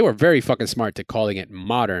 Which they were very fucking smart to calling it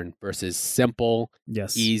modern versus simple,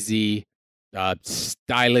 easy,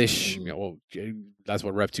 stylish. That's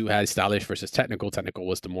what Rev 2 had, stylish versus technical. Technical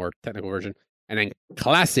was the more technical version. And then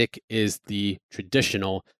classic is the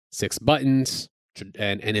traditional 6 buttons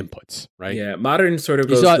and inputs, right? Yeah, modern sort of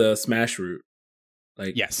goes the Smash route.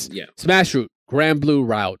 Smash route, Gran Blue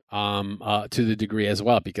route, to the degree as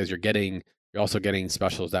well, because you're also getting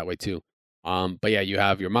specials that way too. But yeah, you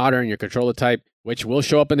have your modern, your controller type, which will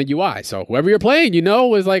show up in the UI. So whoever you're playing,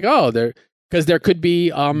 is like, oh, because there could be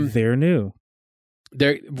they're new.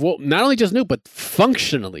 They're not only just new, but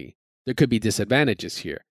functionally there could be disadvantages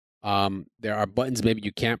here. There are buttons maybe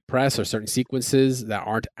you can't press, or certain sequences that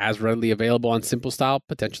aren't as readily available on simple style.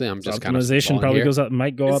 Potentially, I'm just kind of optimization probably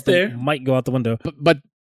might go out the window.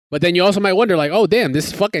 But then you also might wonder, like, oh damn,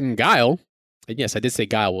 this fucking Guile. And yes, I did say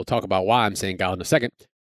Guile. We'll talk about why I'm saying Guile in a second.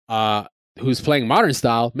 Who's playing modern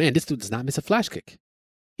style? Man, this dude does not miss a flash kick.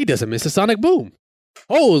 He doesn't miss a sonic boom.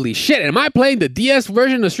 Holy shit! Am I playing the DS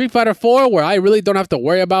version of Street Fighter 4 where I really don't have to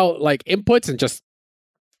worry about like inputs and just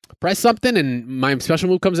press something and my special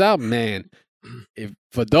move comes out? Man,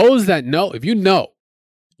 for those that know, if you know,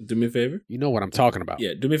 do me a favor. You know what I'm talking about.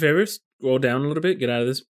 Yeah, do me a favor. Scroll down a little bit. Get out of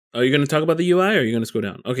this. Are you going to talk about the UI, or are you going to scroll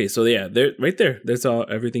down? Okay, so yeah, there, right there. That's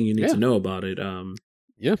everything you need to know about it.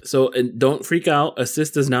 Yeah. So and don't freak out.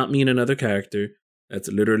 Assist does not mean another character. That's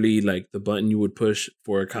literally like the button you would push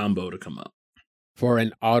for a combo to come up. For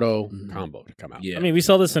an auto combo to come out. Yeah. I mean, we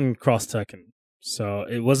saw this in Crashtag, so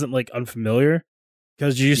it wasn't like unfamiliar,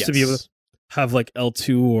 because you used to be able to have like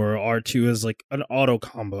L2 or R2 as like an auto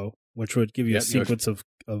combo, which would give you a sequence of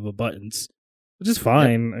buttons, which is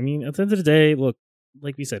fine. I mean, at the end of the day, look,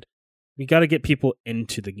 like we said, we got to get people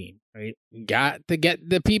into the game, right? Got to get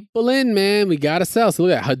the people in, man. We got to sell. So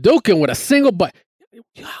look at Hadouken with a single button.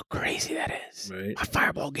 You know how crazy that is. Right. My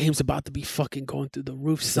Fireball game's about to be fucking going through the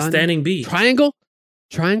roof, son. Standing B. Triangle.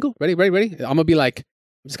 Ready. I'm gonna be like,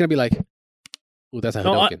 ooh, that's a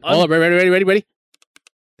Hadouken. Hold up, ready.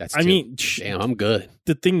 That's two. I mean, damn, I'm good.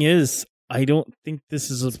 The thing is, I don't think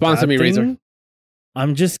this is a sponsor me, thing. Razor.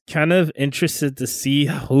 I'm just kind of interested to see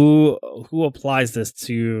who applies this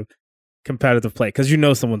to competitive play, because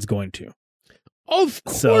someone's going to. Of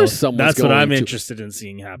course, someone's that's going what I'm to. interested in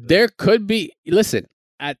seeing happen. There could be. Listen,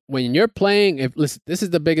 when you're playing, this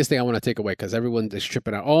is the biggest thing I want to take away, because everyone is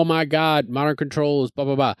tripping out. Oh my god, modern controls, blah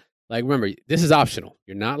blah blah. Like, remember, this is optional.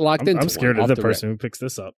 You're not locked into. I'm scared of the person who picks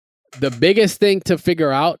this up. The biggest thing to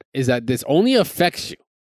figure out is that this only affects you.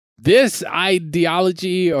 This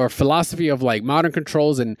ideology or philosophy of like modern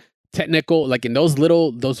controls and technical, like in those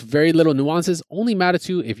very little nuances, only matter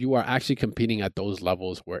to you if you are actually competing at those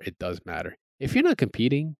levels where it does matter. If you're not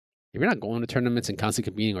competing, if you're not going to tournaments and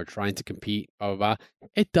constantly competing or trying to compete, blah, blah, blah,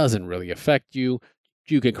 it doesn't really affect you.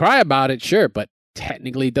 You can cry about it, sure, but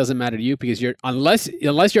technically it doesn't matter to you, because unless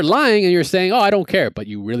you're lying and you're saying, oh, I don't care, but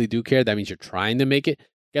you really do care, that means you're trying to make it.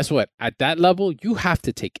 Guess what? At that level, you have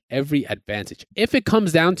to take every advantage. If it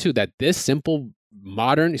comes down to that, this simple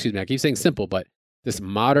modern, I keep saying simple, but this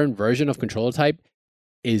modern version of controller type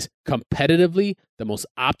is competitively the most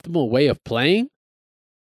optimal way of playing,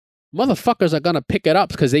 motherfuckers are going to pick it up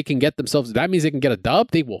because they can get themselves, that means they can get a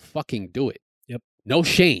dub, they will fucking do it. Yep. No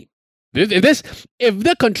shame. If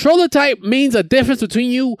the controller type means a difference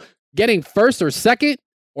between you getting first or second,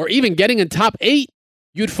 or even getting in top 8,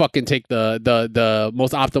 you'd fucking take the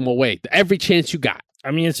most optimal way, every chance you got.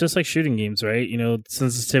 I mean, it's just like shooting games, right?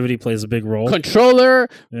 Sensitivity plays a big role. Controller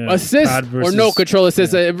assist or no controller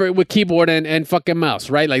assist with keyboard and fucking mouse,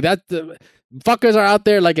 right? Like that. Fuckers are out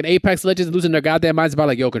there like in Apex Legends losing their goddamn minds about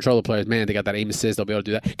like, yo, controller players, man, they got that aim assist, they'll be able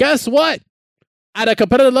to do that. Guess what? At a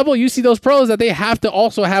competitive level, you see those pros that they have to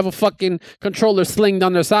also have a fucking controller slinged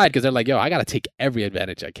on their side, because they're like, yo, I got to take every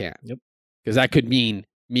advantage I can. Yep. Because that could mean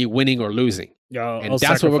me winning or losing. Yeah, and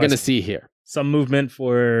that's what we're going to see here. Some movement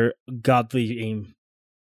for godly aim.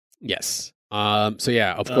 Yes. So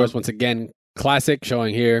yeah, of course, once again, classic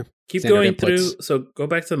showing here. Keep going through. So go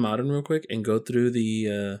back to modern real quick and go through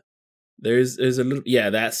the. There's a little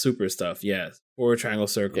that super stuff. Yeah, forward triangle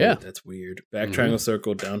circle. Yeah, that's weird. Back triangle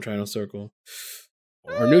circle, down triangle circle,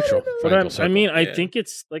 or neutral. But I mean, I think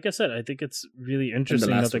it's like I said. I think it's really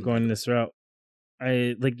interesting that they're going this route.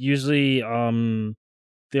 I like usually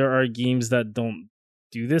there are games that don't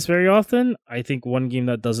do this very often. I think one game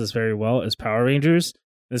that does this very well is Power Rangers.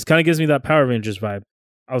 This kind of gives me that Power Rangers vibe.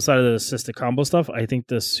 Outside of the assisted combo stuff, I think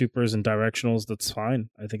the supers and directionals, that's fine.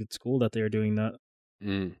 I think it's cool that they are doing that.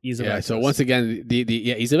 Ease of access. So once again, the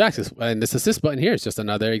ease of access, and this assist button here is just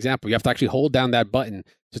another example. You have to actually hold down that button.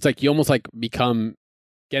 So it's like you almost like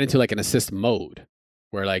get into like an assist mode,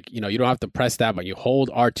 where like, you don't have to press that, but you hold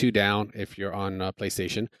R2 down if you're on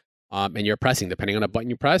PlayStation, and you're pressing, depending on the button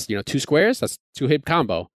you press, 2 squares, that's 2-hit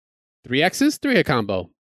combo. 3 X's, 3-hit combo.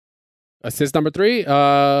 Assist number 3,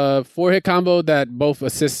 4-hit combo that both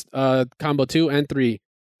assist combo 2 and 3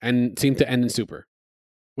 and seem to end in super,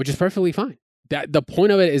 which is perfectly fine. The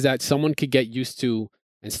point of it is that someone could get used to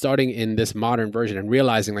and starting in this modern version and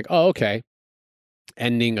realizing like, oh, okay,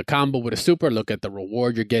 ending a combo with a super, look at the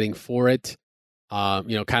reward you're getting for it.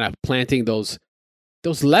 kind of planting those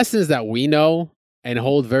lessons that we know and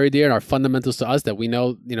hold very dear and are fundamentals to us that we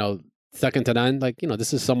know, second to none. Like,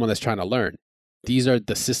 this is someone that's trying to learn. These are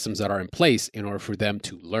the systems that are in place in order for them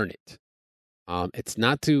to learn it. It's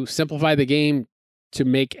not to simplify the game to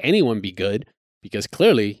make anyone be good, because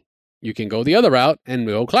clearly you can go the other route and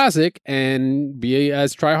go classic and be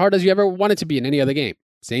as try hard as you ever wanted to be in any other game.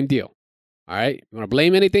 Same deal. All right. You want to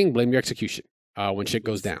blame anything? Blame your execution when shit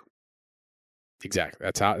goes down. Exactly.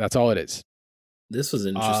 That's all it is. This was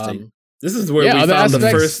interesting. This is where we found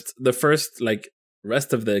the first like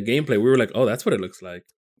rest of the gameplay. We were like, oh, that's what it looks like.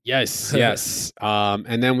 Yes, yes.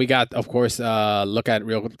 And then we got, of course, look at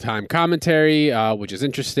real-time commentary, which is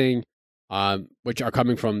interesting, which are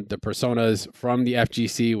coming from the personas from the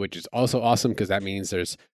FGC, which is also awesome because that means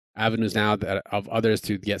there's avenues now of others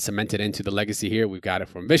to get cemented into the legacy here. We've got it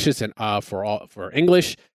from Vicious and for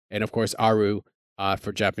English, and of course Aru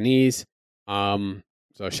for Japanese.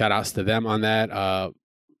 So shout outs to them on that.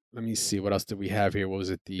 Let me see. What else did we have here? What was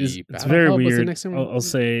it? It's very weird. I'll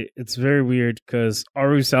say it's very weird because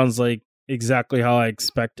Aru sounds like exactly how I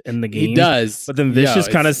expect in the game. He does. But then Vicious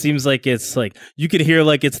kind of seems like it's like you can hear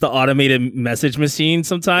like it's the automated message machine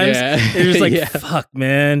sometimes. Yeah. It's just like, fuck,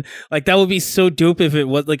 man. Like that would be so dope if it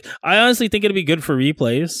was like, I honestly think it'd be good for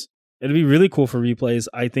replays. It'd be really cool for replays,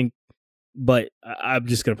 I think. But I'm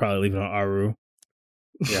just going to probably leave it on Aru.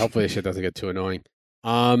 Yeah, hopefully this shit doesn't get too annoying.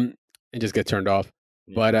 And just get turned off.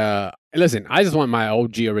 But listen, I just want my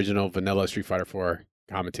OG original vanilla Street Fighter 4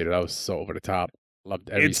 commentator. That was so over the top. Loved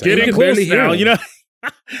every It's getting close now, you got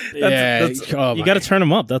to turn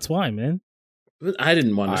him up. That's why, man. I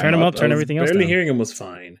didn't want to turn him up. Turn everything else down. Barely hearing him was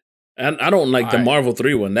fine. And I don't like the Marvel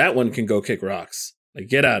 3 one. That one can go kick rocks. Like,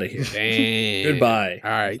 get out of here. Damn. Goodbye.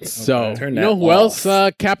 All right. So, you know who else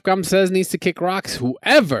Capcom says needs to kick rocks?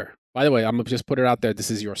 Whoever. By the way, I'm going to just put it out there.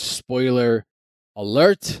 This is your spoiler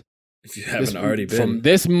alert. If you haven't already been. From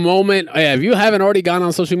this moment, if you haven't already gone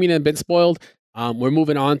on social media and been spoiled, we're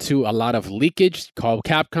moving on to a lot of leakage called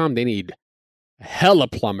Capcom. They need hella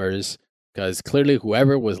plumbers because clearly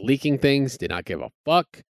whoever was leaking things did not give a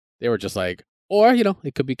fuck. They were just like, or,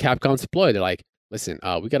 it could be Capcom's ploy. They're like, listen,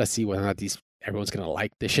 we got to see whether or not everyone's going to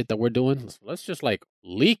like the shit that we're doing. Let's just like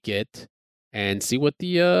leak it and see what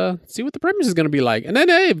the premise is going to be like. And then,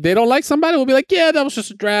 hey, if they don't like somebody, we'll be like, yeah, that was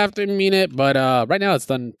just a draft. Didn't mean it. But right now it's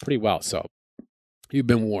done pretty well. So you've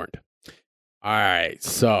been warned. All right.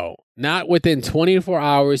 So not within 24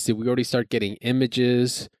 hours did we already start getting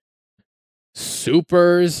images,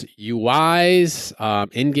 supers, UIs,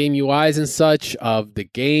 in-game UIs and such of the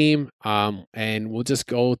game. And we'll just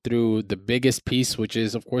go through the biggest piece, which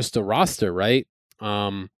is, of course, the roster, right?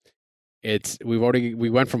 We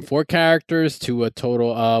went from 4 characters to a total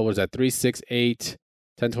what was that, 3, 6, 8,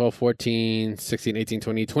 10, 12, 14, 16, 18,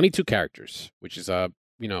 20, 22 characters, which is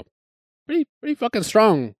pretty fucking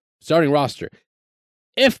strong starting roster.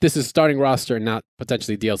 If this is starting roster and not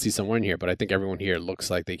potentially DLC somewhere in here, but I think everyone here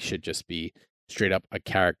looks like they should just be straight up a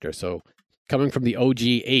character. So coming from the OG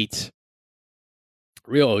 8,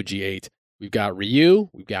 real OG 8, we've got Ryu,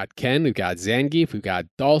 we've got Ken, we've got Zangief, we've got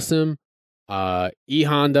Dhalsim, E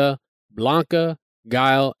Honda, Blanca,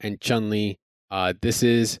 Guile, and Chun-Li. This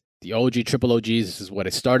is the OG triple OGs. This is what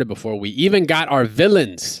it started before we even got our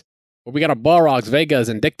villains. Where we got our Balrogs, Vegas,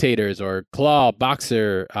 and Dictators, or Claw,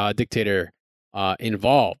 Boxer, Dictator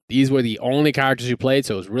involved. These were the only characters we played,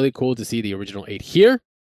 so it was really cool to see the original 8 here.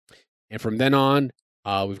 And from then on,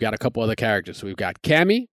 we've got a couple other characters. So we've got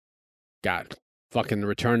Cammy, got fucking the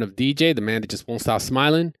return of DJ, the man that just won't stop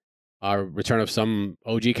smiling. Return of some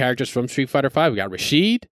OG characters from Street Fighter V. We got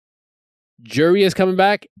Rashid. Jury is coming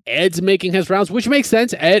back. Ed's making his rounds, which makes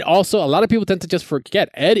sense. Ed also, a lot of people tend to just forget.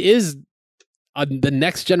 Ed is the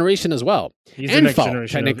next generation as well. He's the next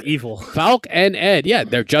generation of evil. Falk and Ed, yeah,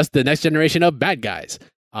 they're just the next generation of bad guys.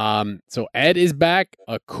 So Ed is back.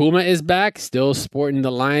 Akuma is back, still sporting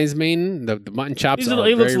the lion's mane. The mutton chops are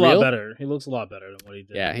he looks very a lot real. better. He looks a lot better than what he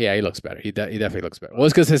did. Yeah, he looks better. He definitely looks better. Well,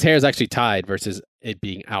 it's because his hair is actually tied versus it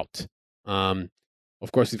being out.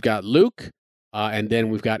 Of course, we've got Luke. And then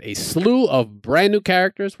we've got a slew of brand new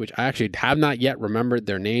characters, which I actually have not yet remembered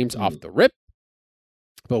their names off the rip.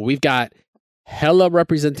 But we've got hella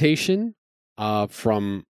representation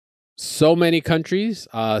from so many countries,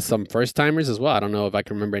 some first-timers as well. I don't know if I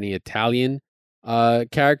can remember any Italian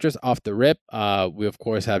characters off the rip. We, of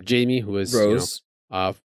course, have Jamie, who is Rose.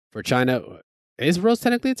 For China. Is Rose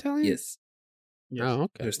technically Italian? Yes. Oh,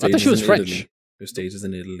 okay. I thought she was French. Her stage is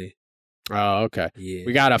in Italy. Oh, okay. Yeah.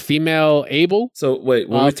 We got a female Abel. So wait,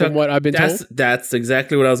 from what I've been told, that's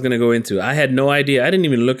exactly what I was going to go into. I had no idea. I didn't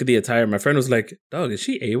even look at the attire. My friend was like, "Dog, is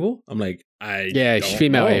she Abel?" I'm like, she's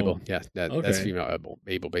female know. Abel. Yeah, that's female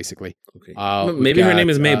Abel basically. Okay. Maybe her name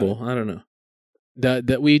is Mabel. I don't know.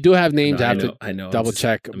 We do have names. I know. Double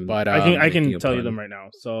check, but I can tell you them right now.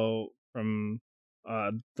 So from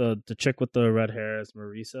the chick with the red hair is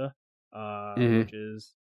Marisa, which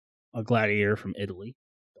is a gladiator from Italy.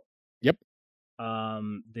 Yep.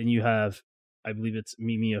 Then you have, I believe it's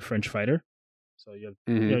Mimi, a French fighter. So you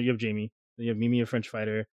have you have Jamie. Then you have Mimi, a French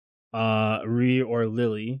fighter. Ree or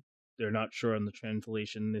Lily. They're not sure on the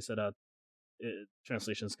translation. They said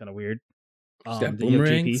translation is kind of weird. Then you have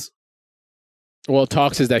JP. Well,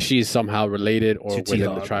 talks is that she's somehow related or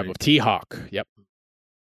within the tribe of T-Hawk. Yep.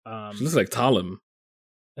 She looks like Talim.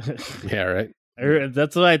 Yeah, right.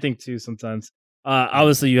 That's what I think too. Sometimes.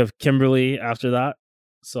 Obviously, you have Kimberly after that.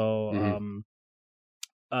 So,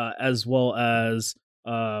 as well as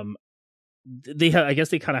they have, I guess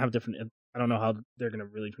they kind of have different. I don't know how they're gonna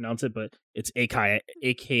really pronounce it, but it's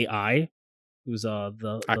AKI, who's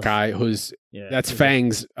the Akai, who's that's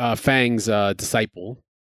Fang's disciple.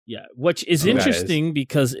 Yeah, which is interesting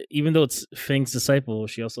because even though it's Fang's disciple,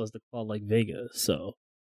 she also has the claw like Vega. So,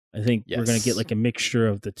 I think we're gonna get like a mixture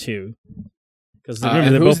of the two. Because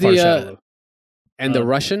remember, they're both part of Shadow. And the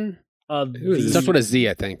Russian. Starts with a Z,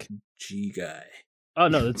 I think. G guy. Oh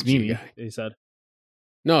no, that's Mimi. He said.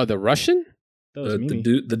 No, the Russian. The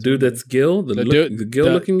dude that's Gil, the Gil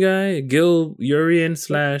looking guy, Gil Urian /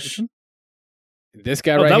 this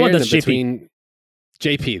guy right here. That's between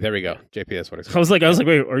JP. There we go. JP. That's what it's called. I was like,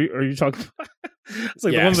 wait, are you talking? It's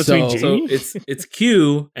like the one between G. So it's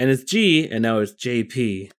Q and it's G and now it's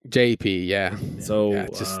JP. JP. Yeah. So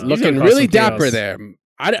just looking really dapper there.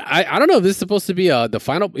 I don't know if this is supposed to be the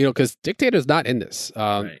final, because Dictator's not in this.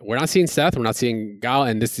 We're not seeing Seth, we're not seeing Gal,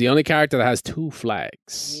 and this is the only character that has 2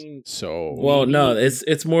 flags. So, well, no,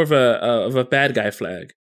 it's more of a bad guy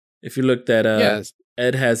flag. If you looked at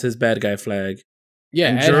Ed has his bad guy flag. Yeah,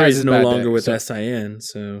 and Jury's no longer with SIN.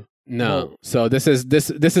 So no, so this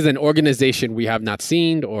is an organization we have not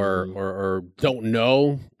seen or don't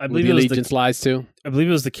know. I believe the allegiance lies to. I believe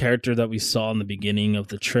it was the character that we saw in the beginning of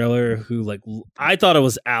the trailer who, like, I thought it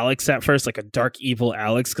was Alex at first, like a dark evil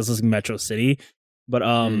Alex, because it was Metro City. But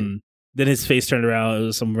then his face turned around. It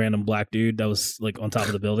was some random black dude that was like on top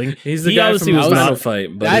of the building. He's the guy from Final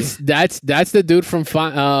Fight. Buddy. That's the dude from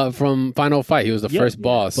Final Fight. He was the first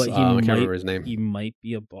boss. But I can't remember his name. He might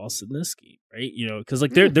be a boss in this game, right? Because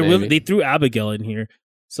like they threw Abigail in here.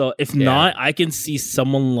 So if not, I can see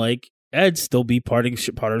someone like Ed still be part of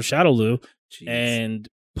Shadowloo and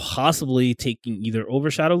possibly taking either over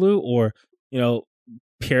Shadowloo or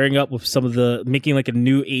pairing up with some of making like a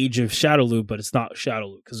new age of Shadowloo, but it's not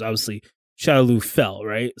Shadowloo because obviously Shadowloo fell,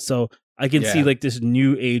 right? So I can see like this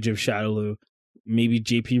new age of Shadowloo. Maybe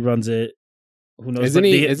JP runs it. Who knows? Isn't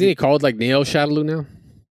he called like Neo Shadowloo now?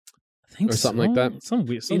 I think or something like that. Some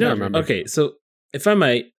weird. I don't remember. Okay, so if I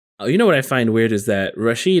might, what I find weird is that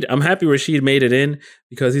Rashid. I'm happy Rashid made it in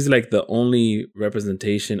because he's like the only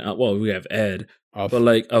representation. Well, we have Ed, but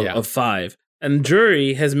like of 5, and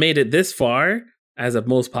Jury has made it this far. As a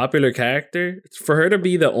most popular character, for her to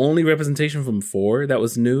be the only representation from 4 that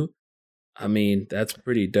was new, I mean, that's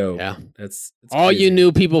pretty dope. Yeah, that's all crazy. You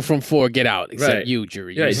new people from 4 get out, except you,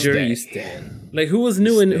 Jury. Yeah, Jury, you stand. Like who was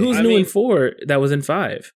new in 4 that was in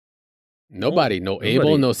 5? Nobody. No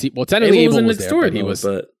Abel. No C. Well, technically Abel was there, but he was.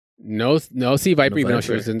 But no C Viper, even though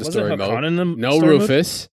she was in the story mode. No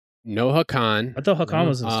Rufus. No Hakan. I thought Hakan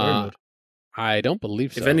was in story mode. I don't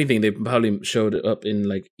believe so. If anything, they probably showed up in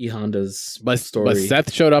like E Honda's story. But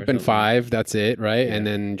Seth showed up in 5. That's it, right? Yeah. And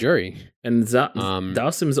then Jury and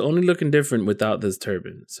Dawson's only looking different without this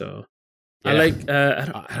turban. So I like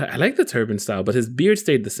the turban style, but his beard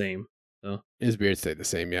stayed the same. So his beard stayed the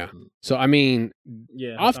same, yeah. So I mean,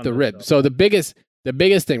 off the rip. So the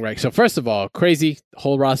biggest thing, right? So first of all, crazy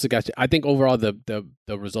whole roster got you. I think overall the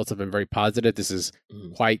results have been very positive. This is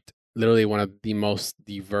quite. Literally one of the most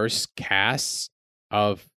diverse casts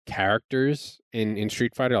of characters in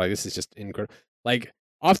Street Fighter. Like, this is just incredible. Like,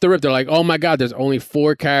 off the rip, they're like, oh my god, there's only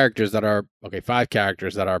 5 characters that are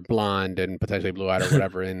blonde and potentially blue-eyed or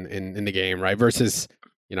whatever in the game, right? Versus,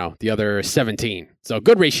 the other 17. So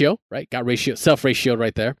good ratio, right? Got self-ratioed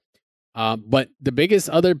right there. But the biggest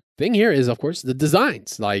other thing here is, of course, the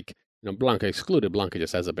designs. Like, Blanca excluded. Blanca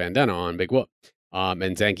just has a bandana on, big whoop.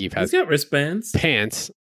 And Zangief has... He's got wristbands.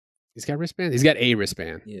 Pants. He's got wristbands. He's got a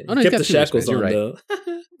wristband. Yeah, he's got the shackles on, right. Though.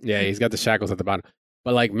 Yeah, he's got the shackles at the bottom.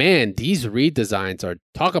 But like, man, these redesigns are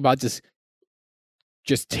talk about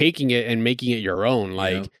just taking it and making it your own.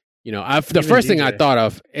 Like The first thing I thought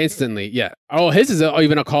of instantly, yeah. Oh, his is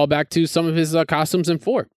even a callback to some of his costumes in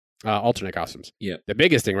 4, alternate costumes. Yeah. The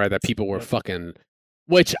biggest thing, right, that people were fucking,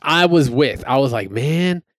 which I was with. I was like,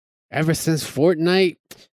 man, ever since Fortnite,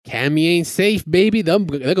 Cammy ain't safe, baby. They're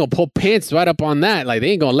gonna pull pants right up on that. Like,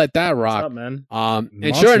 they ain't gonna let that rock. What's up, man?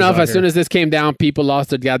 And sure enough, as soon as this came down, people lost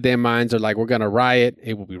their goddamn minds. They're like, we're gonna riot.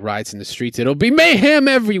 It will be riots in the streets. It'll be mayhem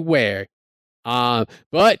everywhere.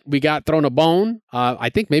 But we got thrown a bone. I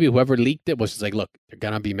think maybe whoever leaked it was just like, look, they're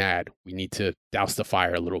gonna be mad. We need to douse the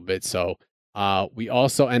fire a little bit. So we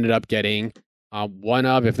also ended up getting one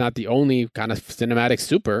of, if not the only, kind of cinematic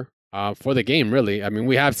super for the game, really. I mean,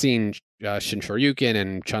 we have seen Shin Shoryuken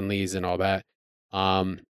and Chun-Li's and all that.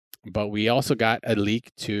 But we also got a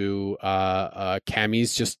leak to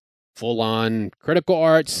Cammy's just full-on critical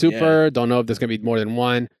art super. Yeah. Don't know if there's going to be more than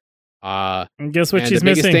one. And guess what she's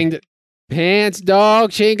missing? Pants,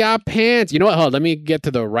 dog. She ain't got pants. You know what? Hold on, let me get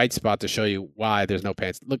to the right spot to show you why there's no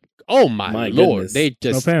pants. Look, oh my lord. Goodness. They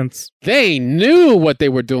just, no pants. They knew what they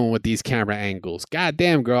were doing with these camera angles. God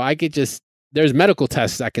damn, girl. I could just, there's medical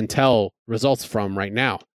tests I can tell results from right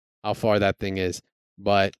now, how far that thing is.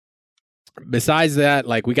 But besides that,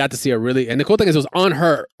 like, we got to see a really, and the cool thing is it was on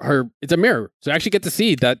her, it's a mirror. So I actually get to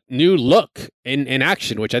see that new look in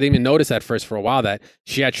action, which I didn't even notice at first for a while, that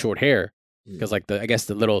she had short hair. Because, like, I guess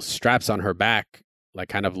the little straps on her back, like,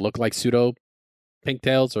 kind of look like pseudo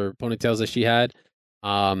pigtails or ponytails that she had.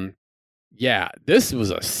 Yeah, this was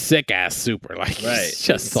a sick ass super. Like, right.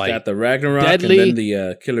 Just like got the Ragnarok deadly, and then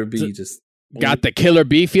the Killer Bee just got the Killer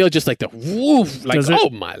Bee feel, just like the woof. Like,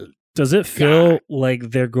 does it feel like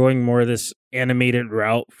they're going more of this animated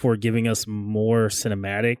route for giving us more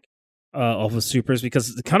cinematic off of supers?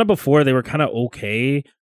 Because kind of before they were kind of okay.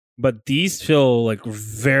 But these feel like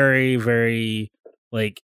very, very,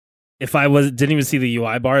 like, if I didn't even see the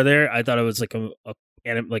UI bar there, I thought it was like an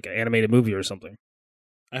animated movie or something.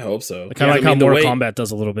 I hope so. Kind of like how Mortal Kombat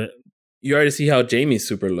does a little bit. You already see how Jamie's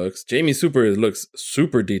super looks. Jamie's super looks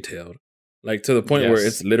super detailed, like to the point where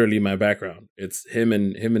it's literally my background. It's him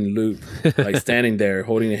and Luke like standing there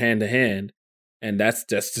holding hand to hand, and that's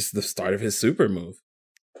just the start of his super move.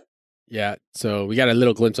 Yeah, so we got a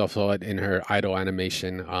little glimpse of it in her idol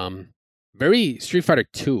animation. Very Street Fighter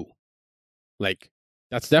 2. Like,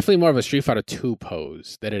 that's definitely more of a Street Fighter 2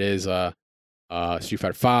 pose than it is Street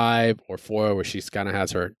Fighter 5 or 4, where she's kind of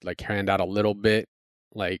has her, like, hand out a little bit.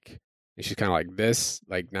 Like, and she's kind of like this.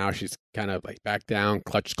 Like, now she's kind of, like, back down,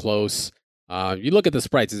 clutched close. You look at the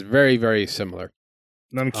sprites, it's very, very similar.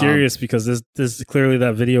 And I'm curious because this clearly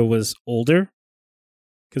that video was older.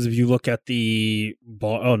 Because if you look at the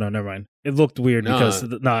bar, oh no, never mind. It looked weird because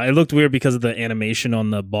it looked weird because of the animation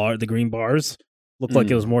on the bar. The green bars looked like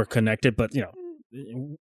it was more connected. But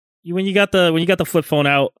when you got the flip phone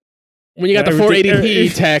out, when you got the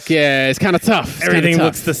 480p tech, yeah, it's kind of tough. Everything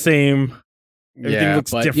looks the same. Everything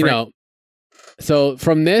looks different. So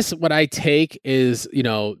from this, what I take is,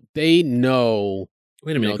 they know.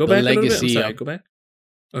 Wait a minute, go back a little bit. I'm sorry, go back.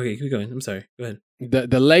 Okay, keep going. I'm sorry. Go ahead.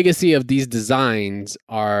 The legacy of these designs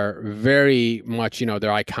are very much, they're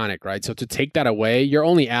iconic, right? So to take that away, you're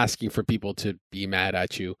only asking for people to be mad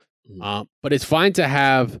at you. But it's fine to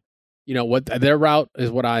have, what their route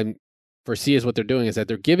is, what I foresee is what they're doing is that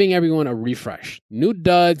they're giving everyone a refresh. New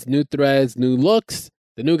duds, new threads, new looks.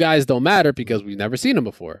 The new guys don't matter because we've never seen them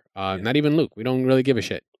before. Not even Luke. We don't really give a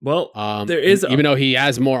shit. Well, there is... Even though he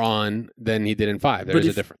has more on than he did in 5. There is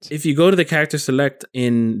a difference. If you go to the character select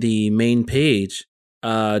in the main page,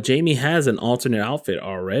 Jamie has an alternate outfit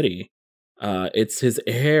already. It's his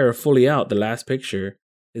hair fully out, the last picture.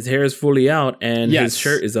 His hair is fully out and his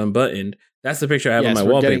shirt is unbuttoned. That's the picture I have on my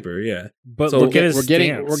wallpaper, But so look at his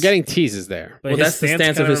stance. We're getting teases there. But that's the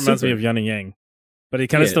stance of his reminds me of Yun and Yang. But it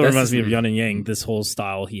kind of still reminds me of Yun and Yang, this whole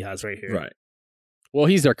style he has right here. Right. Well,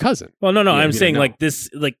 he's their cousin. Well, no, I'm saying like this,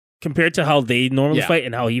 like compared to how they normally fight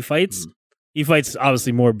and how he fights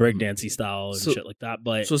obviously more breakdancey style and shit like that.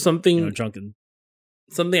 But something drunken.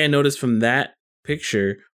 Something I noticed from that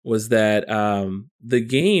picture was that the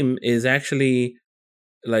game is actually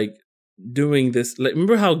like doing this. Like,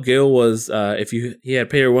 remember how Gil was? He had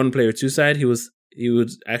player 1, player 2 side, he was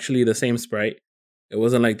actually the same sprite. It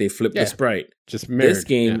wasn't like they flipped the sprite. Just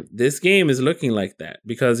mirrored. This game is looking like that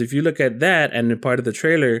because if you look at that and part of the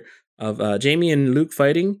trailer of Jamie and Luke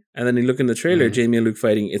fighting, and then you look in the trailer, Jamie and Luke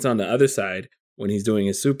fighting, it's on the other side when he's doing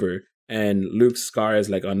his super, and Luke's scar is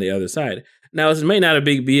like on the other side. Now it might not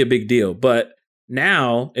be a big deal, but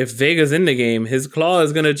now if Vega's in the game, his claw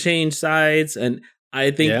is going to change sides, and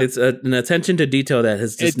I think it's an attention to detail that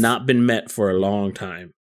has just not been met for a long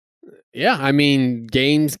time. Yeah, I mean,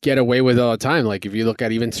 games get away with it all the time. Like, if you look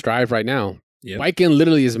at even Strive right now, Baiken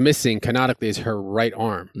literally is missing canonically is her right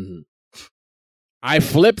arm. Mm-hmm. I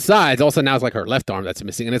flip sides. Also now it's like her left arm that's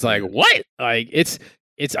missing, and it's like what? Like it's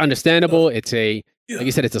understandable. It's like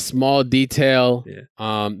you said, it's a small detail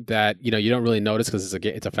that you don't really notice because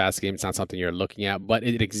it's a fast game. It's not something you're looking at, but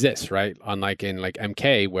it exists, right? Unlike in like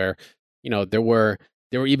MK, where there were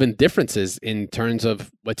even differences in terms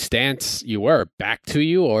of what stance you were, back to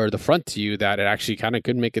you or the front to you, that it actually kind of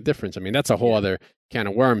could make a difference. I mean, that's a whole other can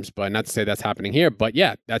of worms, but not to say that's happening here. But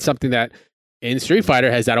yeah, that's something that in Street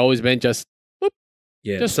Fighter has that always been just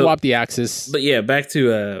just swap the axis. But yeah, back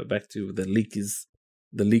to the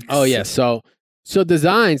leaks. Oh yeah, so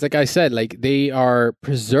designs, like I said, like they are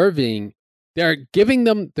preserving, they're giving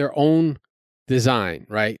them their own design,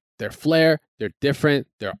 right? Their flair, they're different,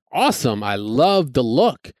 they're awesome. I love the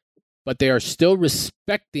look, but they are still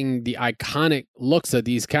respecting the iconic looks of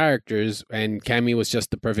these characters. And Cammy was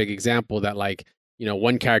just the perfect example that, like,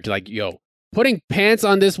 one character, like, putting pants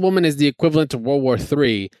on this woman is the equivalent to World War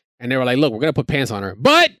III. And they were like, look, we're going to put pants on her,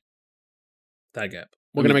 but that gap.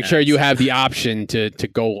 We're going to make sure you have the option to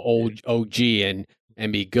go OG and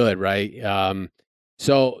be good, right?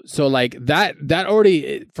 So like that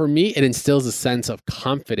already, for me, it instills a sense of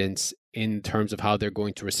confidence in terms of how they're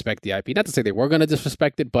going to respect the IP. Not to say they were going to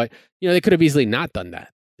disrespect it, but, they could have easily not done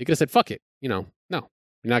that. They could have said, fuck it. No, you're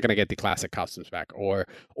not going to get the classic costumes back, or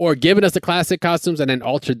given us the classic costumes and then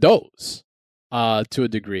altered those to a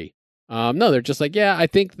degree. No, they're just like, I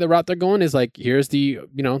think the route they're going is like, here's the,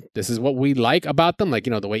 this is what we like about them. Like,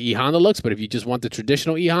 the way E Honda looks, but if you just want the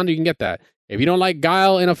traditional E Honda, you can get that. If you don't like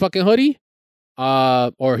Guile in a fucking hoodie,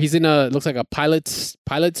 or he's in looks like a pilot suit,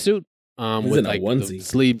 he's with in like a onesie.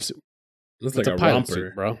 Sleeves. Looks like a pilot romper,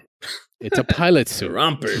 suit, bro. It's a pilot suit.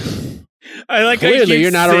 Romper. I like clearly you're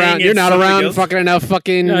not around. You're not around fucking enough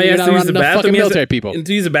fucking. No, you're not around enough fucking military people. And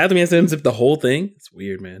to use the bathroom, he has to unzip the whole thing. It's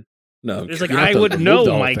weird, man. No, it's like I would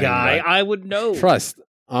know, my guy. Right? I would know. Trust.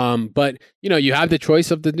 But you have the choice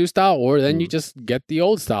of the new style, or then you just get the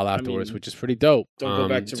old style afterwards, which is pretty dope. Don't go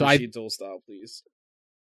back to Rashid's old style, please.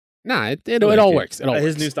 Nah, it all works. It all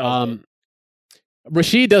his works. New style.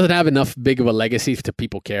 Rashid doesn't have enough big of a legacy to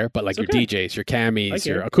people care, but like your DJs, your Cammies,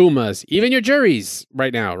 your Akumas, even your juries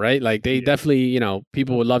right now, right? Like they definitely,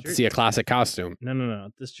 people would love to see a classic costume. No.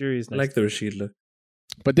 This jury is nice. I like the Rashid look.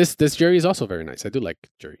 But this jury is also very nice. I do like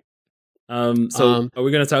jury. Are we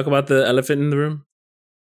going to talk about the elephant in the room?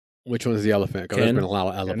 Which one's the elephant? Because there's been a lot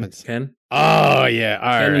of elephants. Ken? Oh, yeah.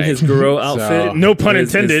 All Ken right. in his Garo outfit. No pun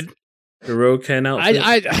intended. Garo Ken outfit.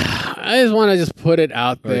 I just want to just put it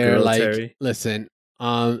out there. Like, Terry. Listen.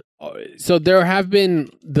 So there have been,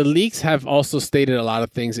 the leaks have also stated a lot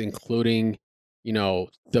of things, including,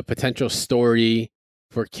 the potential story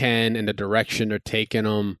for Ken and the direction they're taking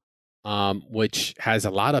him. Which has a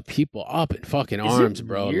lot of people up in fucking arms,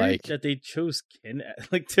 bro. Like that they chose Ken,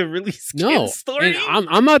 like to release Ken's story. And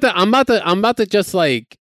I'm about to just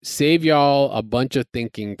like save y'all a bunch of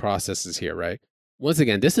thinking processes here, right? Once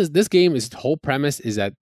again, this game's whole premise is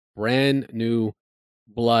that brand new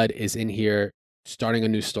blood is in here, starting a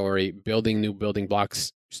new story, building new building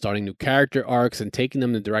blocks, starting new character arcs, and taking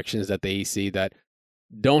them in directions that they see that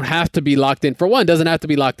don't have to be locked in. For one, doesn't have to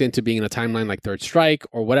be locked into being in a timeline like Third Strike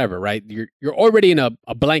or whatever, right? You're already in a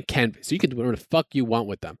blank canvas, so you can do whatever the fuck you want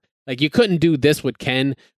with them. Like, you couldn't do this with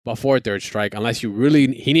Ken before Third Strike unless you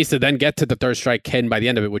really, he needs to then get to the Third Strike Ken by the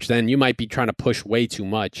end of it, which then you might be trying to push way too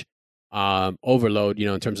much overload,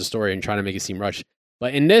 in terms of story and trying to make it seem rushed.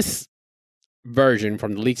 But in this version,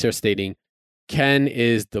 from the leaks are stating, Ken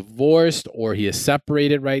is divorced or he is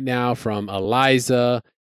separated right now from Eliza.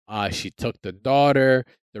 She took the daughter.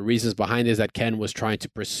 The reasons behind it is that Ken was trying to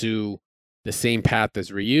pursue the same path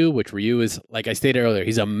as Ryu, which Ryu is, like I stated earlier,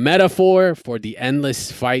 he's a metaphor for the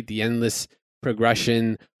endless fight, the endless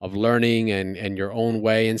progression of learning and your own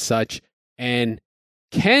way and such. And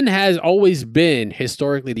Ken has always been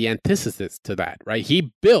historically the antithesis to that, right?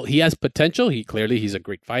 He has potential. He's a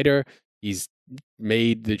great fighter. He's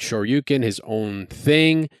made the Shoryuken his own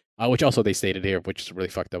thing. Which also they stated here, which is really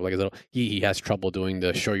fucked up. Like, he has trouble doing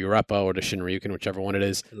the Shoryurepa or the Shinryuken, whichever one it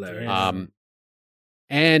is.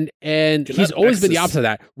 And he's always been the opposite of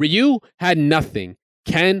that. Ryu had nothing.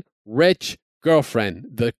 Ken, rich, girlfriend,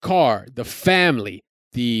 the car, the family,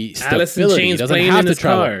 the stability. He doesn't have to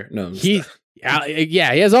travel. Car. No, he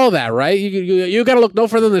has all that, right? You got to look no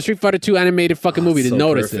further than the Street Fighter 2 animated fucking movie to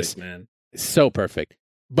notice this. Man. It's so perfect.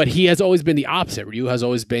 But he has always been the opposite. Ryu has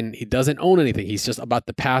always been, he doesn't own anything. He's just about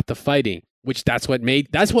the path of fighting, which that's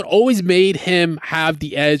what always made him have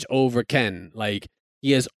the edge over Ken. Like,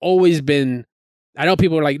 he has always been, I know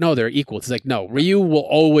people are like, no, they're equal. It's like, no, Ryu will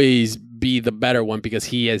always be the better one because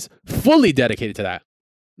he is fully dedicated to that.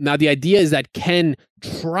 Now the idea is that Ken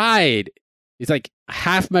tried. It's like a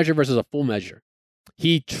half measure versus a full measure.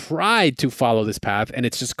 He tried to follow this path, and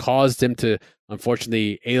it's just caused him to,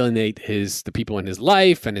 unfortunately, alienate the people in his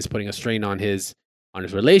life, and is putting a strain on his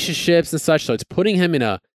relationships and such. So it's putting him in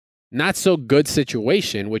a not so good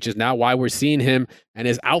situation, which is now why we're seeing him and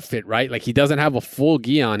his outfit, right? Like he doesn't have a full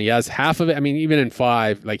gi on. He has half of it. I mean, even in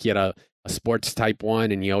 5, like he had a sports type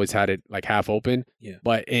one, and he always had it like half open. Yeah.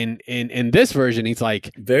 But in this version, he's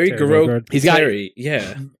like very Garou. He's got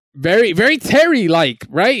very very Terry like,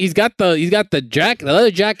 right? He's got the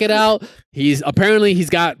leather jacket out. He's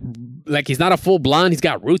got like, he's not a full blonde. He's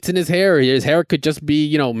got roots in his hair. His hair could just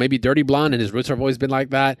be, maybe dirty blonde, and his roots have always been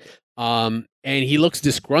like that. And he looks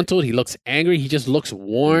disgruntled. He looks angry. He just looks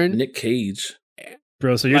worn. Nick Cage.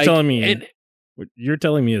 Bro, so you're telling me a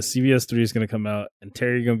CVS 3 is going to come out and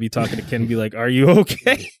Terry going to be talking to Ken and be like, "Are you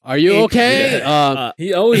okay? Are you okay?" Yeah.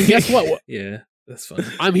 He always guess what? Yeah, that's funny.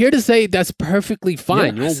 I'm here to say that's perfectly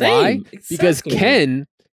fine. You know why? Exactly. Because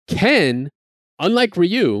Ken, unlike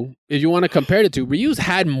Ryu, if you want to compare the two, Ryu's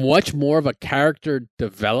had much more of a character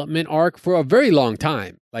development arc for a very long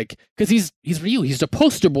time. Like, because he's Ryu. He's the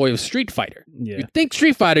poster boy of Street Fighter. Yeah. You think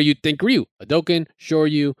Street Fighter, you think Ryu. Hadouken,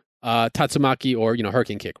 Shoryu, Tatsumaki, or,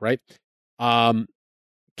 Hurricane Kick, right?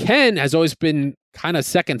 Ken has always been kind of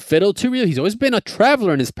second fiddle to Ryu. He's always been a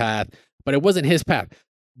traveler in his path, but it wasn't his path.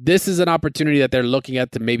 This is an opportunity that they're looking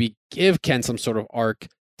at to maybe give Ken some sort of arc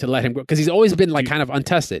to let him go, because he's always been like kind of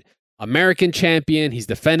untested. American champion, he's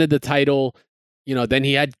defended the title, then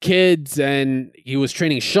he had kids and he was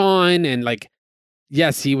training Sean, and like,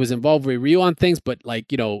 yes, he was involved with Ryu on things, but like,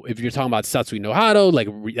 if you're talking about Satsui no Hado, like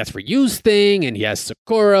that's Ryu's thing, and he has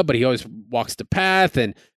Sakura, but he always walks the path,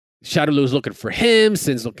 and Shadowlu's looking for him,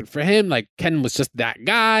 Sin's looking for him, like Ken was just that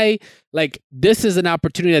guy. Like, this is an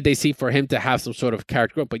opportunity that they see for him to have some sort of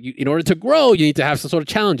character growth, but in order to grow, you need to have some sort of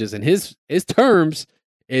challenges, and his terms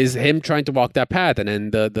is him trying to walk that path, and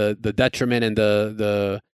then the detriment and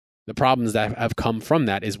the problems that have come from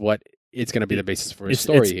that is what it's going to be the basis for his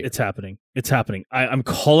story. It's happening. It's happening. I'm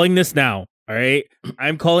calling this now. All right,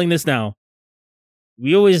 I'm calling this now.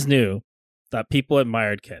 We always knew that people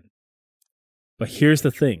admired Ken, but here's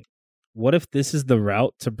the thing: what if this is the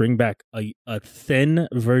route to bring back a thin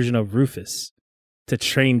version of Rufus to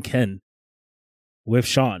train Ken with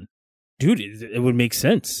Sean? Dude, it would make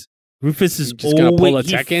sense. Rufus is just gonna pull a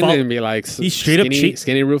Tekken and be like, he's straight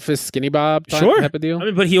skinny Rufus, skinny Bob type of deal. I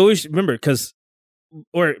mean, but he always remember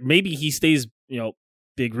or maybe he stays,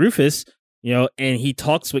 big Rufus, and he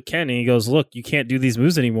talks with Ken and he goes, "Look, you can't do these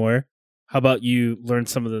moves anymore. How about you learn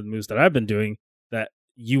some of the moves that I've been doing that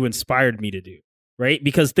you inspired me to do?" Right?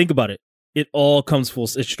 Because think about it, it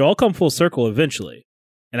should all come full circle eventually,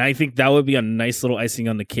 and I think that would be a nice little icing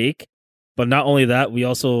on the cake. But not only that, we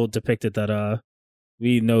also depicted that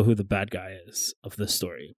we know who the bad guy is of this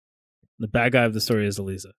story. The bad guy of the story is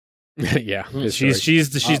Eliza. Yeah, she's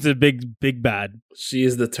the big bad. She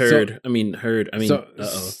is the turd. Herd.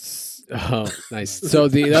 Oh, nice. So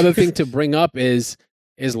the other thing to bring up is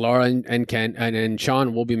Laura and Ken and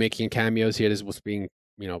Sean will be making cameos here. This is what's being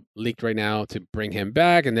leaked right now to bring him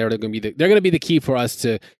back, and they're going to be the key for us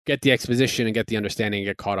to get the exposition and get the understanding and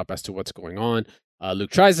get caught up as to what's going on.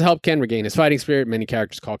 Luke tries to help Ken regain his fighting spirit. Many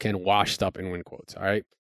characters call Ken washed up in win quotes. All right.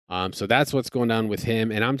 So that's what's going on with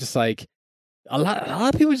him. And I'm just like, a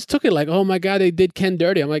lot of people just took it like, "Oh my God, they did Ken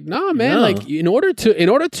dirty." I'm like, nah, man. No. Like, in order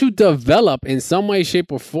to develop in some way,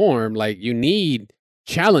 shape, or form, like, you need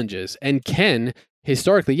challenges. And Ken,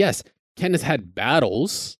 historically, yes, Ken has had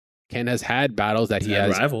battles. Ken has had battles that he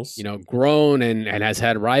has rivals, grown and has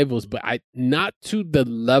had rivals, but not to the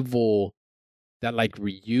level that like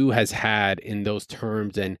Ryu has had in those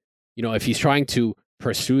terms. And, if he's trying to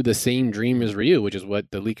pursue the same dream as Ryu, which is what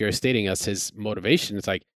the leaker is stating as his motivation, it's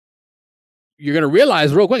like, you're going to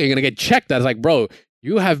realize real quick, you're going to get checked. That's like, bro,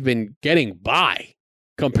 you have been getting by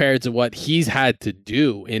compared to what he's had to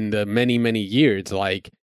do in the many, many years.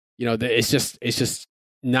 Like, it's just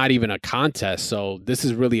not even a contest. So this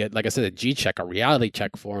is really, like I said, a G check, a reality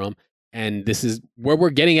check for him. And this is where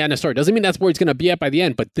we're getting at in the story. Doesn't mean that's where it's going to be at by the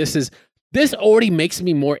end, but this already makes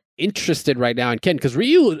me more interested right now in Ken, because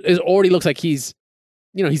Ryu already looks like he's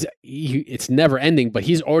it's never ending, but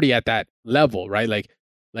he's already at that level, right? Like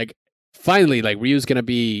finally, like Ryu's going to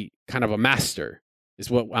be kind of a master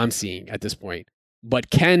is what I'm seeing at this point.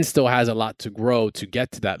 But Ken still has a lot to grow to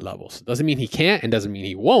get to that level. So it doesn't mean he can't and doesn't mean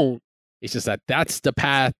he won't. It's just that that's the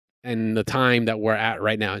path and the time that we're at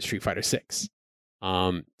right now in Street Fighter 6.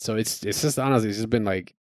 So it's just honestly, it's just been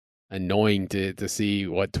like annoying to see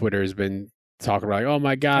what Twitter has been talking about. Like, oh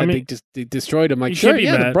my God, they destroyed him. Like, sure,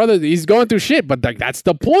 yeah, the brother, he's going through shit, but like that's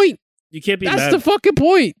the point. You can't be That's mad. the fucking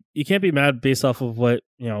point. You can't be mad based off of what,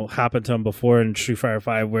 happened to him before in Street Fighter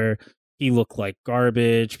 5 where he looked like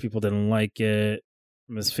garbage, people didn't like it,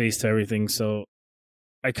 from his face to everything. So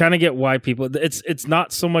I kind of get why people it's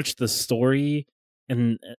not so much the story,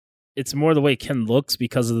 and it's more the way Ken looks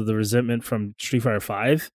because of the resentment from Street Fighter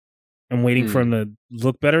 5 and waiting for him to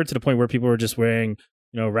look better, to the point where people were just wearing,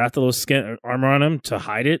 Rathalos skin armor on him to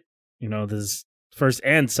hide it, this first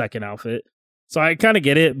and second outfit. So I kind of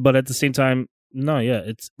get it, but at the same time, no, yeah,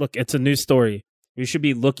 it's a new story. We should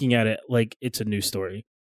be looking at it like it's a new story.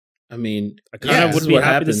 I mean, I kind of would be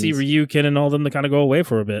happy to see Ryu, Ken, and all of them to kind of go away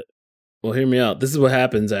for a bit. Well, hear me out. This is what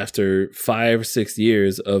happens after 5 or 6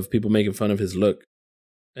 years of people making fun of his look.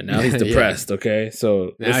 And now he's depressed, okay?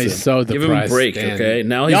 So now he's so depressed. Give him a break, Dan. Okay?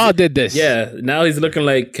 Now y'all did this. Yeah, now he's looking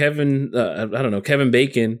like Kevin, I don't know, Kevin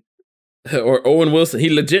Bacon or Owen Wilson. He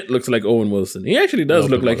legit looks like Owen Wilson. He actually does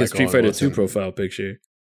look like his Street Fighter 2 profile picture.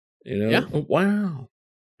 Yeah. Oh, wow.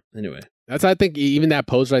 Anyway. That's, I think, even that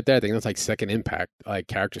pose right there, I think that's like second impact, like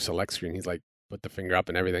character select screen. He's like, put the finger up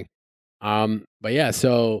and everything. But yeah,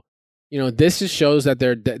 so, this just shows that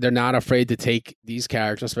they're not afraid to take these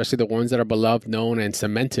characters, especially the ones that are beloved, known, and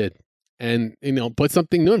cemented, and, put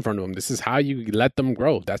something new in front of them. This is how you let them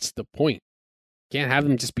grow. That's the point. Can't have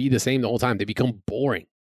them just be the same the whole time. They become boring.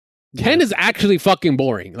 Ken is actually fucking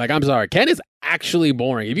boring. Like, I'm sorry. Ken is actually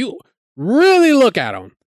boring. If you really look at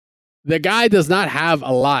him, the guy does not have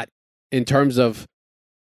a lot in terms of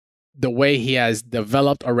the way he has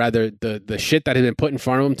developed, or rather the shit that has been put in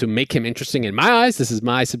front of him to make him interesting in my eyes. This is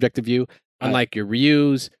my subjective view. Unlike your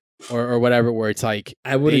Ryus or whatever, where it's like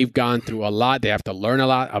they've gone through a lot. They have to learn a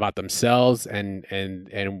lot about themselves and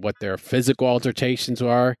what their physical alterations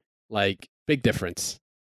are. Like, big difference.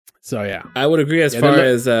 So yeah, I would agree as far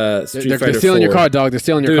as Street Fighter 4. They're stealing your car, dog. They're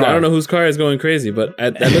stealing your car. I don't know whose car is going crazy, but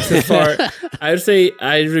that looks as far. I would say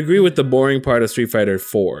I agree with the boring part of Street Fighter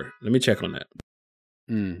 4. Let me check on that.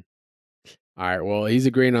 All right. Well, he's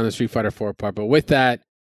agreeing on the Street Fighter 4 part, but with that,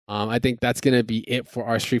 I think that's going to be it for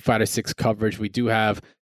our Street Fighter 6 coverage. We do have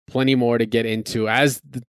plenty more to get into as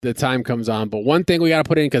the time comes on, but one thing we got to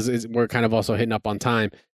put in, because we're kind of also hitting up on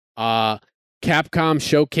time. Capcom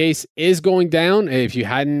Showcase is going down. If you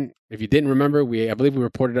didn't remember, I believe we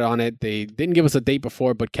reported on it. They didn't give us a date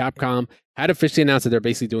before, but Capcom had officially announced that they're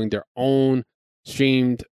basically doing their own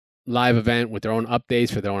streamed live event with their own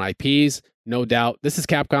updates for their own IPs. No doubt. This is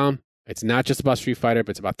Capcom. It's not just about Street Fighter,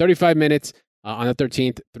 but it's about 35 minutes on the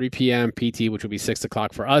 13th, 3 p.m. PT, which will be 6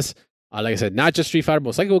 o'clock for us. Like I said, not just Street Fighter, but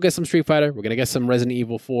most likely we'll get some Street Fighter. We're going to get some Resident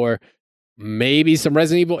Evil 4. Maybe some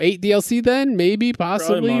Resident Evil 8 DLC then. Maybe,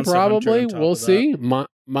 possibly, probably. We'll see.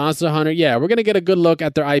 Monster Hunter. Yeah, we're going to get a good look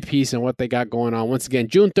at their IPs and what they got going on. Once again,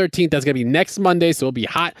 June 13th, that's going to be next Monday. So it'll be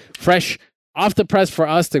hot, fresh, off the press for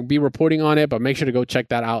us to be reporting on it. But make sure to go check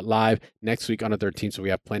that out live next week on the 13th. So we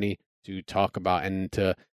have plenty to talk about. And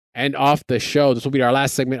to end off the show, this will be our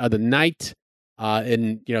last segment of the night.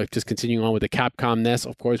 And, just continuing on with the Capcom-ness,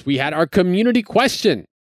 of course, we had our community question.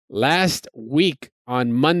 Last week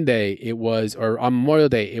on Monday, on Memorial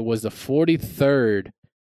Day, it was the 43rd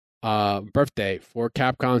birthday for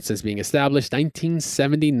Capcom since being established,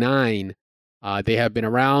 1979. They have been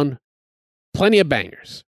around. Plenty of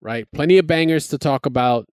bangers, right? Plenty of bangers to talk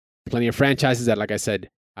about. Plenty of franchises that, like I said,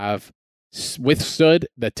 have withstood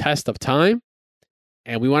the test of time.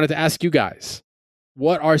 And we wanted to ask you guys,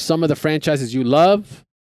 what are some of the franchises you love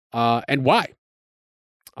and why?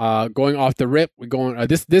 Going off the rip, we're going.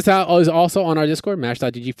 This is also on our Discord,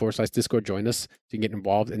 mash.gg/Discord. Join us so you can get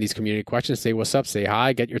involved in these community questions. Say what's up, say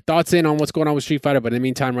hi, get your thoughts in on what's going on with Street Fighter. But in the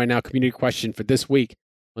meantime, right now, community question for this week.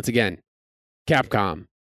 Once again, Capcom.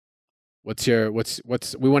 We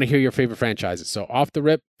want to hear your favorite franchises. So off the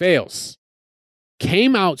rip, Fails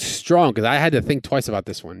came out strong because I had to think twice about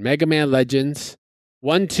this one. Mega Man Legends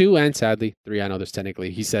 1, 2, and sadly 3. I know there's technically.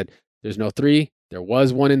 He said there's no 3. There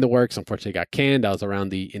was one in the works. Unfortunately, got canned. That was around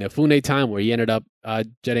the Inafune time where he ended up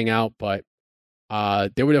jetting out. But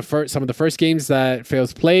they were some of the first games that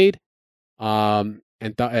Fails played. And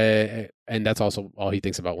that's also all he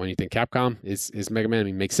thinks about when you think Capcom is Mega Man. I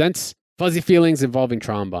mean, makes sense. Fuzzy feelings involving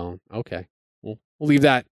trombone. Okay, we'll leave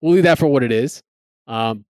that. We'll leave that for what it is.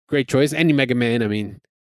 Great choice. Any Mega Man. I mean,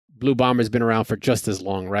 Blue Bomber's been around for just as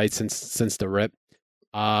long, right? Since the rip.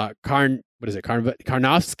 Karnofsky.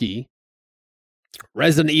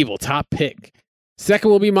 Resident Evil, top pick.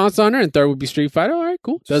 Second will be Monster Hunter, and third will be Street Fighter. All right,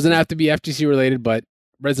 cool. Doesn't have to be FGC related, but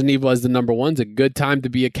Resident Evil is the number one. It's a good time to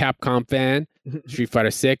be a Capcom fan. Street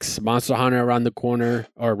Fighter 6, Monster Hunter around the corner,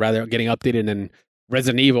 or rather getting updated, and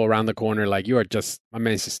Resident Evil around the corner. Like, you are just, my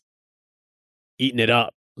man's just eating it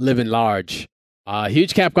up, living large.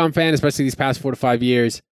 Huge Capcom fan, especially these past 4 to 5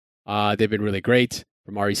 years. They've been really great.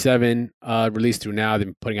 From RE7 released through now, they've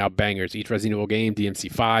been putting out bangers. Each Resident Evil game,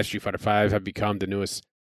 DMC5, Street Fighter 5 have become the newest.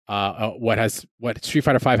 What Street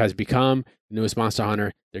Fighter 5 has become the newest Monster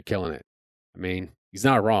Hunter. They're killing it. I mean, he's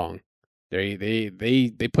not wrong.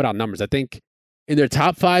 They put out numbers. I think in their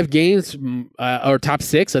top 5 games or top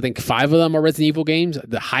 6, I think 5 of them are Resident Evil games.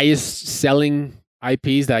 The highest selling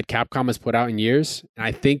IPs that Capcom has put out in years. And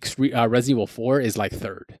I think Resident Evil 4 is like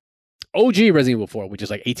 3rd. OG Resident Evil 4, which is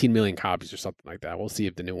like 18 million copies or something like that. We'll see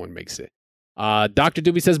if the new one makes it. Dr.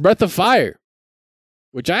 Doobie says Breath of Fire,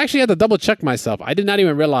 which I actually had to double check myself. I did not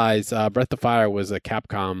even realize Breath of Fire was a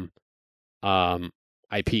Capcom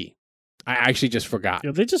IP. I actually just forgot.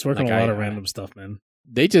 Yeah, they just work on a lot of random stuff, man.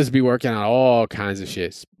 They just be working on all kinds of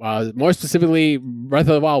shit. More specifically, Breath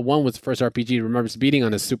of the Wild 1 was the first RPG remembers beating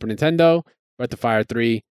on the Super Nintendo. Breath of Fire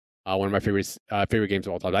 3, one of my favorite games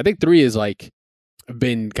of all time. I think 3 is like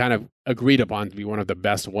been kind of agreed upon to be one of the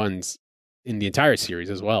best ones in the entire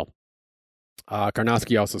series as well.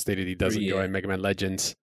 Karnowski also stated he does enjoy Mega Man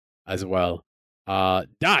Legends as well.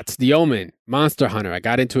 Dots, The Omen, Monster Hunter. I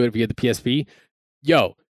got into it via the PSP.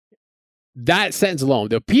 Yo, that sentence alone,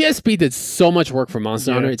 the PSP did so much work for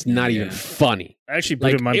Monster Hunter, it's not even funny. I actually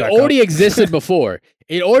put it already existed before.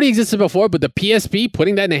 It already existed before, but the PSP,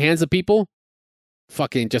 putting that in the hands of people,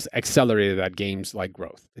 fucking just accelerated that game's like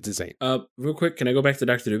growth. It's insane. Real quick, can I go back to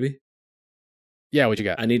Dr. Doobie? Yeah, what you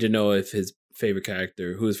got? I need to know if who his favorite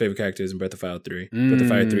character is in Breath of Fire 3. Breath of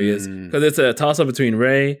Fire 3 is, because it's a toss-up between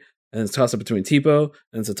Ray, and it's a toss-up between Tipo,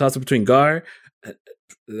 and it's a toss-up between Gar.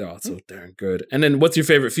 They're all so darn good. And then what's your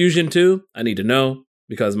favorite fusion too? I need to know,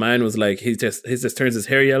 because mine was like, he just turns his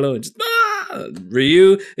hair yellow and just,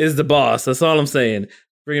 Ryu is the boss. That's all I'm saying.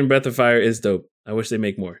 Friggin' Breath of Fire is dope. I wish they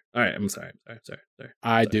make more. All right, I'm sorry.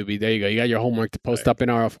 I do be. There you go. You got your homework to post up in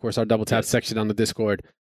our double tap section on the Discord.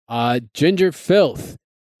 Ginger Filth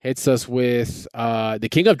hits us with the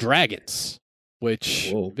King of Dragons,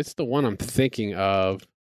 which if it's the one I'm thinking of,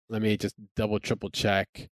 let me just triple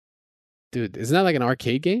check. Dude, isn't that like an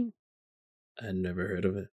arcade game? I never heard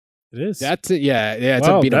of it. It is. That's it. Yeah. It's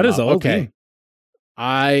a beat 'em up. That is all okay.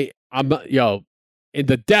 I'm in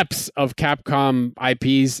the depths of Capcom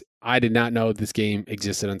IPs, I did not know this game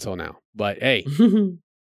existed until now. But hey,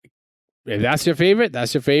 if that's your favorite,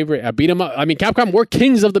 that's your favorite. Beat 'em up. I mean, Capcom were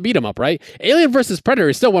kings of the beat 'em up, right? Alien vs. Predator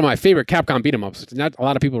is still one of my favorite Capcom beat 'em ups. Not a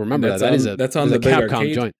lot of people remember that. That's on the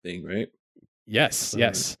Capcom joint thing, right? Yes.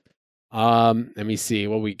 Let me see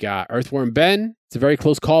what we got. Earthworm Ben. It's a very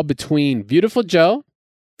close call between Beautiful Joe.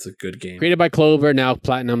 It's a good game. Created by Clover, now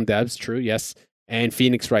Platinum Devs. True, yes. And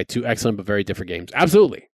Phoenix Wright. 2 excellent but very different games.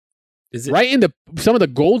 Absolutely. Is it right in some of the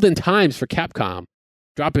golden times for Capcom?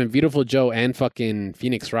 Dropping Beautiful Joe and fucking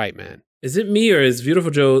Phoenix Wright, man. Is it me or is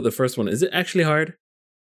Beautiful Joe the first one? Is it actually hard?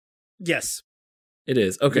 Yes. It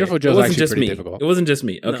is. Okay. Beautiful Joe is actually pretty difficult. It wasn't just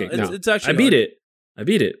me. Okay. No, it's actually I beat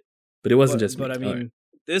it. But it wasn't just me. But I mean,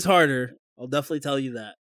 it's harder. I'll definitely tell you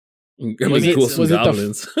that. Was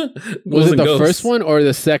it the first one or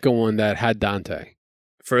the second one that had Dante?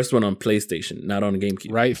 First one on PlayStation, not on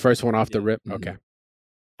GameCube. Right? First one off the rip? Mm-hmm. Okay.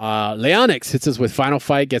 Leonix hits us with Final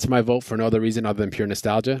Fight, gets my vote for no other reason other than pure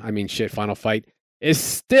nostalgia. I mean, shit, Final Fight is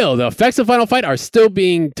still, the effects of Final Fight are still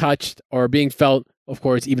being touched or being felt, of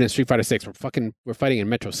course, even in Street Fighter 6. We're fighting in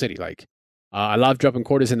Metro City. Like, I loved dropping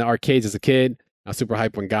quarters in the arcades as a kid. I was super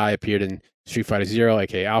hyped when Guy appeared in Street Fighter Zero,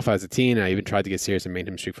 aka Alpha, as a teen, and I even tried to get serious and made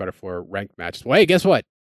him Street Fighter 4 ranked matches. Well, hey, guess what?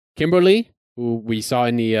 Kimberly, who we saw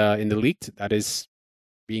in the leaked, that is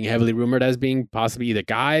being heavily rumored as being possibly either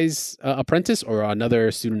Guy's apprentice or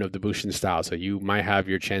another student of the Bushin style. So you might have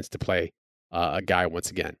your chance to play a Guy once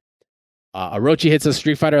again. Orochi hits a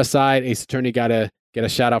Street Fighter aside. Ace Attorney got to get a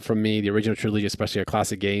shout out from me. The original trilogy, especially our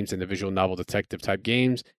classic games and the visual novel detective type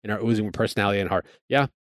games, and are oozing with personality and heart. Yeah,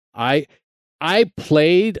 I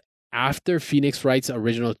played after Phoenix Wright's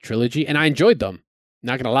original trilogy, and I enjoyed them.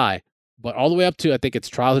 Not gonna lie, but all the way up to I think it's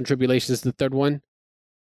Trials and Tribulations is the third one.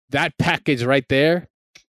 That package right there,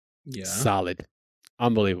 solid,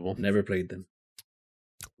 unbelievable. Never played them.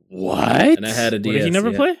 What? And I had a DS. What, did he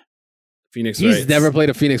never play? Phoenix Wright. He's never played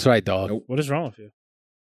a Phoenix Wright, dog. Nope. What is wrong with you?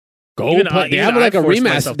 Go play. They have like a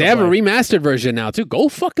remaster. They have a remastered version now too. Go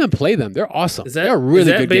fucking play them. They're awesome. They're really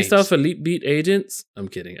good. Is that based games. off Elite Beat Agents? I'm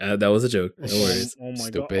kidding. That was a joke. No worries. Oh my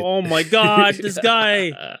Stupid. god! Oh my god! This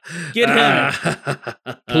guy, get him.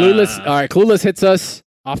 Clueless. All right, Clueless hits us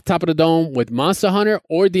off the top of the dome with Monster Hunter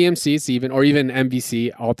or DMC, or even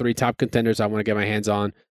MVC. All 3 top contenders. I want to get my hands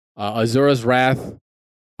on. Azura's Wrath.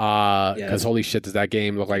 Because holy shit, does that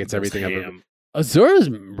game look like it's everything ever? Azura's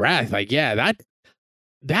Wrath. Like, yeah, that.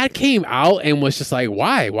 that came out and was just like,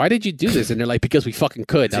 why did you do this? And they're like, because we fucking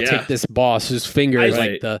could. Now take this boss whose finger is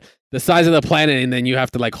like the size of the planet, and then you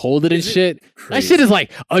have to like hold it and shit. That shit is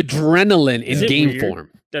like adrenaline in game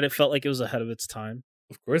form. That it felt like it was ahead of its time.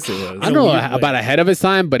 Of course it was. I don't know about ahead of its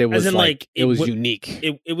time, but it was like it was unique.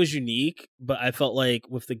 It was unique, but I felt like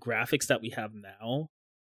with the graphics that we have now,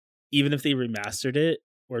 even if they remastered it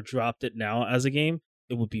or dropped it now as a game,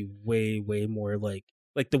 it would be way, way more like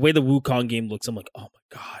the way the Wukong game looks. I'm like, oh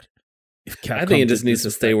my god! I think it just needs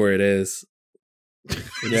to stay where it is.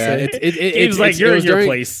 Yeah, it's like you're in your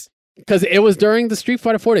place. Because it was during the Street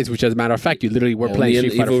Fighter 4 days, which, as a matter of fact, you literally were playing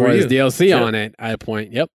Street Fighter 4 as DLC on it at a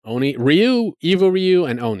point. Yep. Oni, Ryu, Evil Ryu,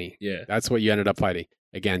 and Oni. Yeah. That's what you ended up fighting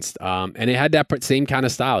against. And it had that same kind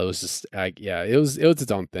of style. It was just, it was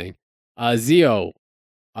its own thing. Zio.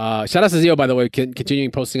 Shout out to Zio, by the way, continuing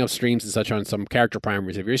posting up streams and such on some character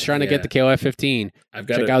primaries. If you're just trying to get the KOF 15,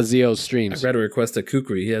 check out Zio's streams. I've got to request a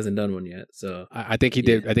Kukri. He hasn't done one yet. So I think he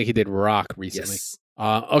did. I think he did Rock recently. Yes.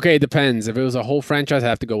 Okay, it depends. If it was a whole franchise, I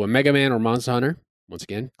have to go with Mega Man or Monster Hunter. Once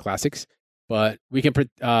again, classics. But we can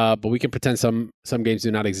pretend some games do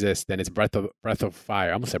not exist. Then it's Breath of Fire.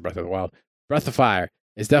 I almost said Breath of the Wild. Breath of Fire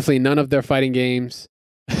is definitely none of their fighting games.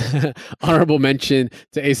 Honorable mention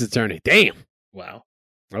to Ace Attorney. Damn. Wow.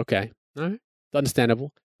 Okay. All right. It's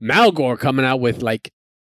understandable. Malgore coming out with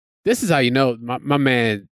this is how you know my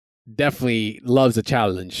man definitely loves a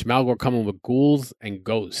challenge. Malgore coming with Ghouls and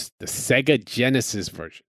Ghosts, the Sega Genesis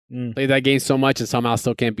version. Played that game so much and somehow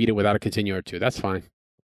still can't beat it without a continue or two. That's fine.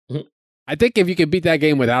 I think if you can beat that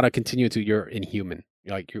game without a continue or two, you're inhuman.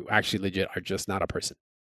 You actually legit are just not a person.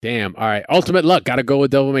 Damn. All right. Ultimate Luck. Got to go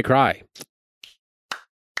with Devil May Cry.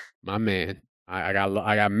 My man. I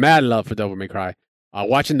got mad love for Devil May Cry.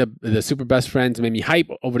 Watching the Super Best Friends made me hype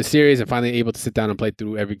over the series, and finally able to sit down and play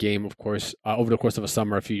through every game, of course, over the course of a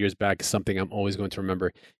summer a few years back is something I'm always going to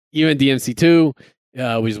remember. Even DMC2,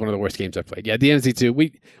 which is one of the worst games I've played. Yeah, DMC2,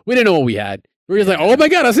 we didn't know what we had. We were just like, oh my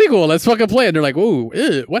god, a sequel, let's fucking play it. And they're like, ooh,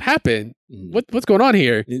 what happened? What's going on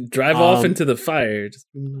here? You drive off into the fire.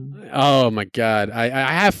 Oh my god, I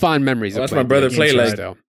have fond memeries. Watch my brother play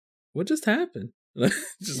what just happened?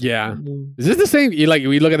 Yeah, is this the same?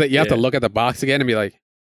 We look at that. You have to look at the box again and be like,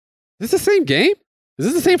 "Is this the same game? Is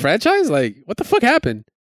this the same franchise? Like, what the fuck happened?"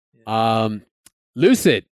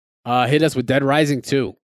 Lucid hit us with Dead Rising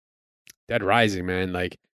 2. Dead Rising, man,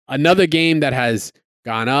 like another game that has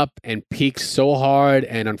gone up and peaked so hard,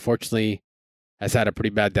 and unfortunately has had a pretty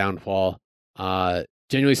bad downfall.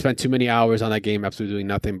 Genuinely spent too many hours on that game, absolutely doing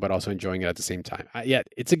nothing, but also enjoying it at the same time.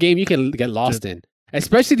 It's a game you can get lost in.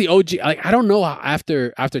 Especially the OG, I don't know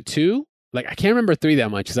after 2, I can't remember 3 that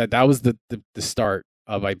much because that was the start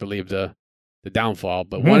of, I believe, the downfall.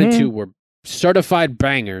 But 1 and 2 were certified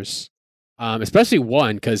bangers, especially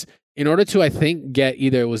 1 because in order to, I think, get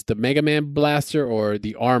either it was the Mega Man blaster or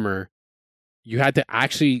the armor, you had to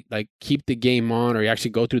actually keep the game on, or you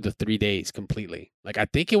actually go through the 3 days completely. I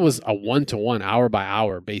think it was a 1-to-1, hour by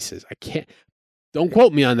hour basis. Don't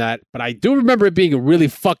quote me on that, but I do remember it being really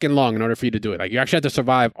fucking long in order for you to do it. You actually had to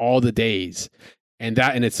survive all the days, and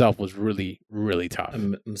that in itself was really, really tough.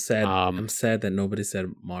 I'm sad. I'm sad that nobody said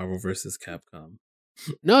Marvel versus Capcom.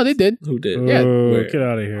 No, they did. Who did? Yeah, get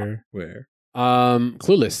out of here. Where?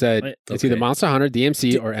 Clueless said it's either Monster Hunter,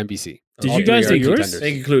 DMC, or NBC. Did you guys do yours?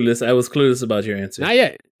 Thank you, Clueless. I was clueless about your answer. Not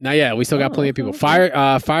yet. We still got plenty of people.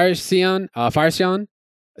 Fire Sion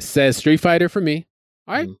says Street Fighter for me.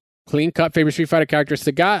 All right. Clean cut favorite Street Fighter character.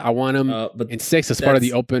 Sagat, I want him in 6 as part of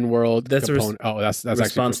the open world component. That's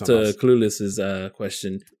response to Clueless's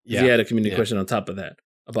question. Yeah. He had a community question on top of that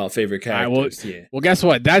about favorite characters. Well, guess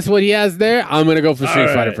what? That's what he has there. I'm gonna go for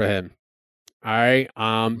Street Fighter for him. All right.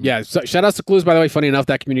 So shout out to Clues, by the way. Funny enough,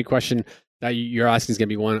 that community question that you're asking is gonna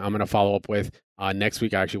be one I'm gonna follow up with next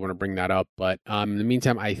week. I actually want to bring that up, but in the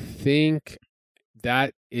meantime, I think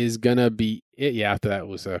that is gonna be it. Yeah. After that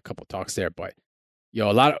was a couple talks there, but. Yo,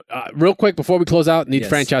 a lot of real quick before we close out, need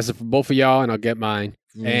franchises for both of y'all, and I'll get mine.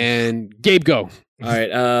 And Gabe, go. All right.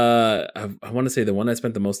 I want to say the one I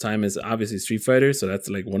spent the most time is obviously Street Fighter, so that's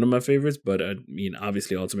one of my favorites. But I mean,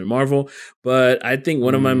 obviously Ultimate Marvel. But I think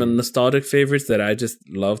one of my nostalgic favorites that I just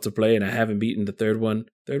love to play, and I haven't beaten the third one.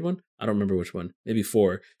 I don't remember which one. Maybe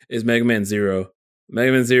 4 is Mega Man 0.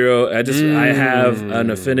 Mega Man 0. I have an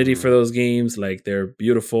affinity for those games. They're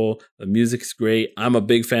beautiful. The music's great. I'm a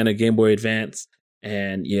big fan of Game Boy Advance.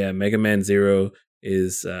 And yeah, Mega Man 0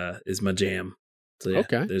 is my jam. So yeah,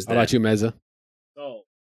 okay. There's that. How about you, Mezza? So,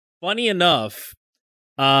 funny enough,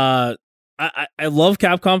 I love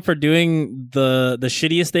Capcom for doing the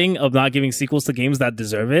shittiest thing of not giving sequels to games that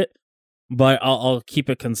deserve it. But I'll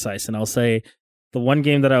keep it concise and I'll say the one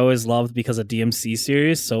game that I always loved because of DMC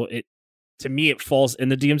series, so to me it falls in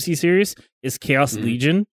the DMC series, is Chaos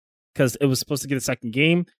Legion, because it was supposed to get a second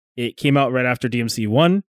game. It came out right after DMC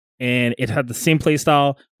 1, and it had the same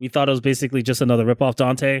playstyle. We thought it was basically just another ripoff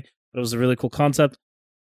Dante, but it was a really cool concept.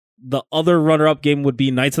 The other runner-up game would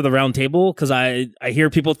be Knights of the Round Table, because I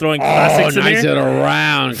hear people throwing classics in there. Knights of the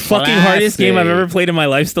Round. Fucking hardest game I've ever played in my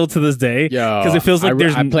life still to this day. Because it feels like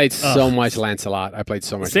I played so much Lancelot. I played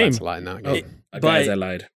so much Lancelot in that game. Guys, I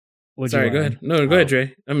lied. Sorry, go ahead. No, go ahead,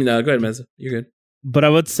 Dre. I mean, go ahead, Mezza. You're good. But I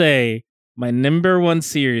would say my number one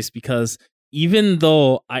series, because even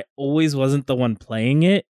though I always wasn't the one playing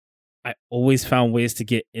it, I always found ways to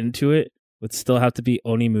get into it, would still have to be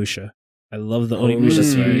Onimusha. I love the Onimusha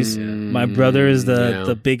series. Yeah. My brother is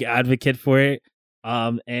the big advocate for it.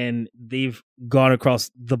 And they've gone across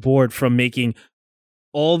the board from making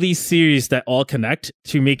all these series that all connect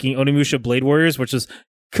to making Onimusha Blade Warriors, which is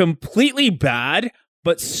completely bad,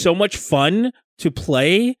 but so much fun to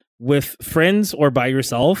play with friends or by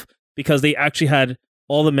yourself, because they actually had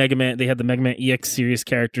all the Mega Man. They had the Mega Man EX series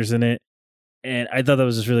characters in it. And I thought that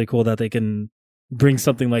was just really cool that they can bring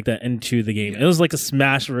something like that into the game. It was like a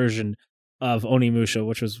Smash version of Onimusha,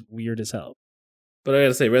 which was weird as hell. But I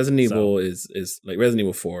gotta say, Resident Evil is like Resident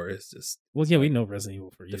Evil 4 is just. Well, yeah, we know Resident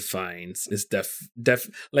Evil 4 defines. It's def.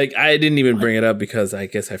 Like I didn't even bring it up because I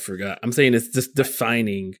guess I forgot. I'm saying it's just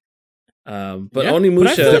defining. But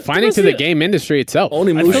Onimusha defining to the game industry itself.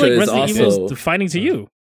 Onimusha is Resident also Evil is defining to you.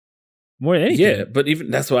 More than anything. Yeah, but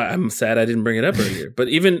even that's why I'm sad I didn't bring it up earlier. But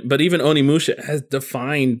even Onimusha has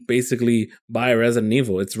defined basically by Resident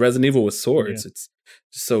Evil. It's Resident Evil with swords. It's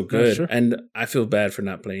just so good. Sure. And I feel bad for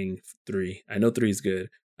not playing 3. I know 3 is good.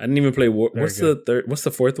 I didn't even play what's the third? What's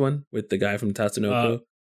the fourth one with the guy from Tatsunoko?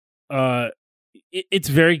 It's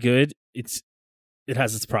very good. It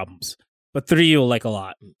has its problems, but 3 you'll like a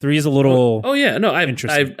lot. 3 is a little. Oh yeah, no,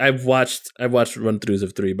 I've watched run throughs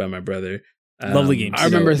of 3 by my brother. Lovely games. I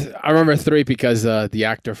remember 3 because the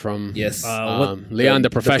actor from Leon the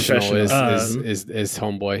Professional is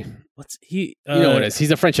homeboy. What's he? You know what it is?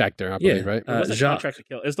 He's a French actor, I believe, right? What's the Contract to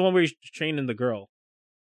Kill? It's the one where he's training the girl.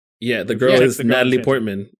 Yeah, the girl is Natalie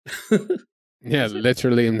Portman. Yeah,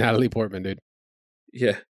 literally Natalie Portman, dude.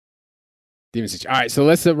 Yeah. Demon Siege. All right, so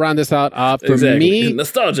let's round this out. For me,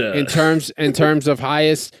 nostalgia. In terms of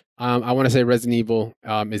highest, I want to say Resident Evil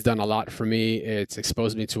has done a lot for me. It's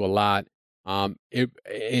exposed me to a lot.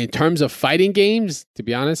 In terms of fighting games, to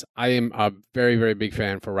be honest, I am a very, very big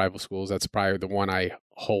fan for Rival Schools. That's probably the one I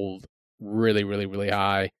hold really, really, really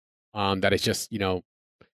high. That is just,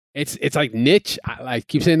 it's like niche. I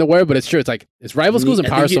keep saying the word, but it's true. It's like it's Rival Schools and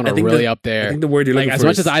Power Stone are really up there. I think the word you're looking for as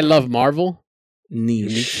much as I love Marvel,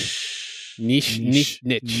 niche. Niche is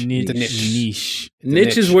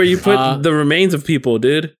where you put the remains of people,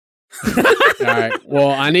 dude. All right. Well,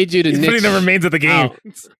 I need you to niche putting the remains of the game.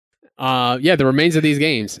 The remains of these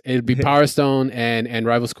games. It'd be Power Stone and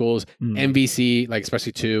Rival Schools, MVC, like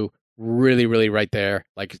especially 2, really, really right there.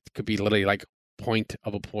 Like it could be literally like point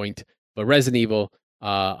of a point. But Resident Evil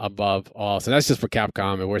above all. So that's just for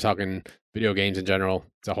Capcom, and we're talking video games in general.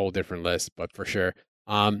 It's a whole different list, but for sure.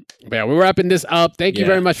 But yeah, we're wrapping this up. Thank you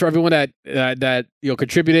very much for everyone that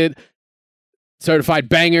contributed. Certified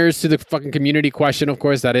bangers to the fucking community question, of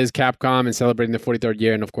course. That is Capcom and celebrating the 43rd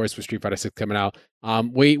year, and of course with Street Fighter 6 coming out.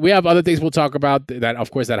 We have other things we'll talk about that, of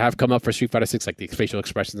course, that have come up for Street Fighter 6, like the facial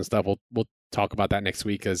expressions and stuff. We'll talk about that next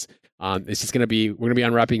week because it's just we're gonna be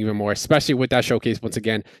unwrapping even more, especially with that showcase once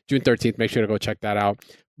again, June 13th. Make sure to go check that out.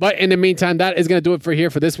 But in the meantime, that is gonna do it for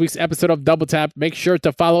this week's episode of Double Tap. Make sure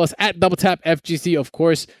to follow us at Double Tap FGC, of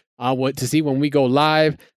course. To see when we go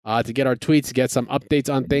live, to get our tweets, to get some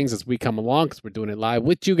updates on things as we come along, because we're doing it live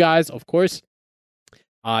with you guys, of course.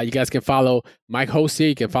 You guys can follow Mike host here.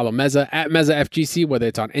 You can follow Mezza at Mezza FGC, whether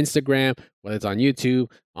it's on Instagram, whether it's on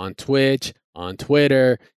YouTube, on Twitch, on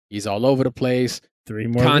Twitter. He's all over the place. 3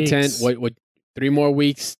 more content. weeks. What 3 more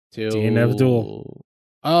weeks to DNF Duel.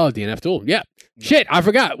 Oh, DNF Duel. Yeah. Shit, I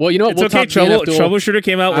forgot. Well, you know what? It's okay. Troubleshooter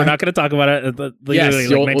came out. We're not going to talk about it. Yes,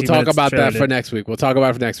 we'll talk about that for next week.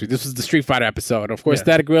 This was the Street Fighter episode. Of course,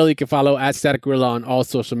 StaticGorilla, you can follow at StaticGorilla on all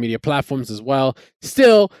social media platforms as well.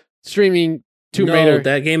 Still streaming Tomb Raider.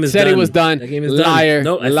 That game is said done. It was done. That game is liar.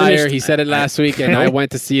 Done. No, liar. He said it last week, and I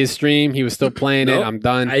went to see his stream. He was still playing it. I'm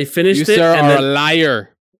done. I finished you, it. You, sir, are a liar.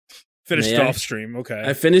 Finished off stream. Okay.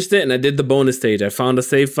 I finished it and I did the bonus stage. I found a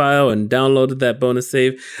save file and downloaded that bonus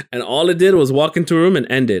save. And all it did was walk into a room and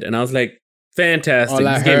end it. And I was like, Fantastic. All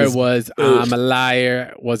I heard was, I'm a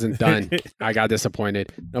liar. Wasn't done. I got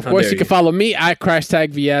disappointed. And of course, you can follow me at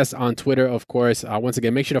Crashtag VS on Twitter, of course. Once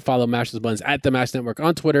again, make sure to follow Mash Those Buttons at the Mash Network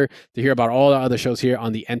on Twitter to hear about all the other shows here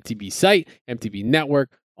on the MTV site, MTV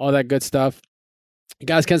Network, all that good stuff. You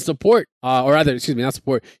guys can support, or rather, excuse me, not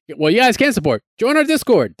support. Well, you guys can support. Join our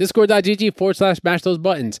Discord, discord.gg/mash those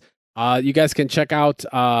buttons. You guys can check out,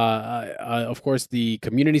 of course, the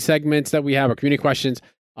community segments that we have, our community questions,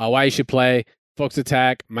 why you should play, folks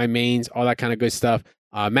attack, my mains, all that kind of good stuff.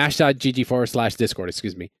 Mash.gg/Discord,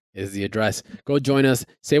 excuse me, is the address. Go join us,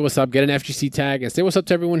 say what's up, get an FGC tag, and say what's up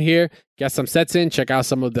to everyone here. Get some sets in, check out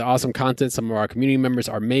some of the awesome content some of our community members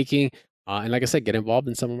are making. And like I said, get involved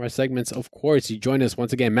in some of our segments. Of course, you join us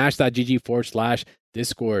once again,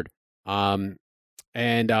 mash.gg/Discord. And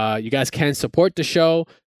you guys can support the show.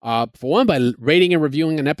 For one, by rating and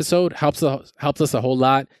reviewing an episode, helps us a whole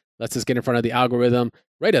lot. Lets us get in front of the algorithm.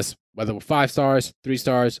 Rate us, whether we're 5 stars, 3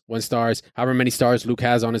 stars, 1 stars, however many stars Luke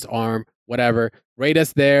has on his arm, whatever. Rate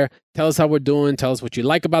us there. Tell us how we're doing. Tell us what you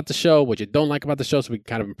like about the show, what you don't like about the show, so we can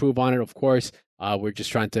kind of improve on it. Of course, we're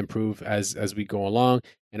just trying to improve as we go along.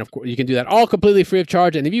 And of course, you can do that all completely free of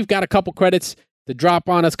charge. And if you've got a couple credits to drop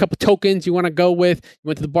on us, a couple tokens you want to go with, you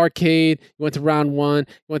went to the Barcade, you went to Round 1,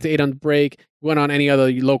 you went to 8 on the Break, you went on any other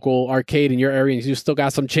local arcade in your area, and you still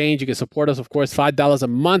got some change, you can support us, of course, $5 a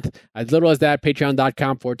month, as little as that.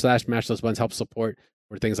 Patreon.com/mash those buttons helps support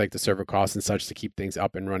for things like the server costs and such to keep things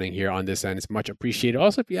up and running here on this end. It's much appreciated.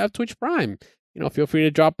 Also, if you have Twitch Prime, feel free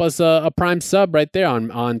to drop us a Prime sub right there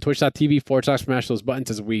on twitch.tv/mash those buttons,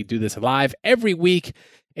 as we do this live every week,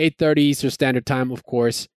 8:30 Eastern Standard Time, of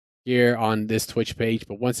course, here on this Twitch page.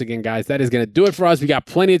 But once again, guys, that is going to do it for us. We got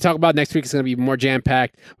plenty to talk about. Next week is going to be more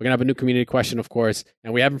jam-packed. We're going to have a new community question, of course.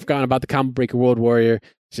 And we haven't forgotten about the Combo Breaker World Warrior.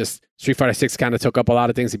 It's just Street Fighter 6 kind of took up a lot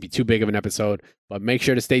of things. It'd be too big of an episode. But make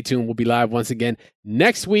sure to stay tuned. We'll be live once again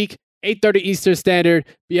next week, 8:30 Eastern Standard.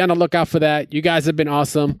 Be on the lookout for that. You guys have been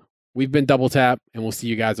awesome. We've been Double Tap. And we'll see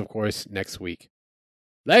you guys, of course, next week.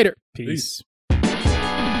 Later. Peace.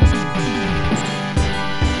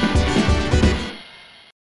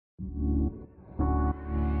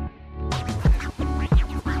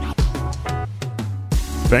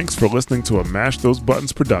 Thanks for listening to a Mash Those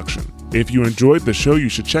Buttons production. If you enjoyed the show, you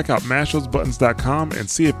should check out mashthosebuttons.com and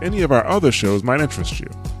see if any of our other shows might interest you.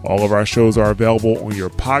 All of our shows are available on your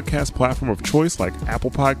podcast platform of choice like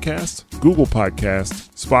Apple Podcasts, Google Podcasts,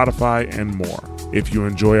 Spotify, and more. If you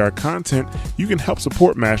enjoy our content, you can help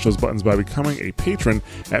support Mash Those Buttons by becoming a patron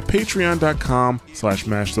at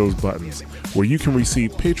patreon.com/mashthosebuttons, where you can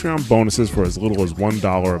receive Patreon bonuses for as little as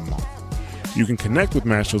 $1 a month. You can connect with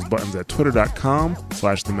Mash Those Buttons at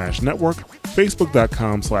twitter.com/The Mash Network,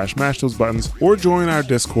 facebook.com/Mash Those Buttons, or join our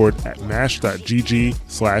Discord at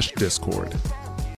mash.gg/Discord.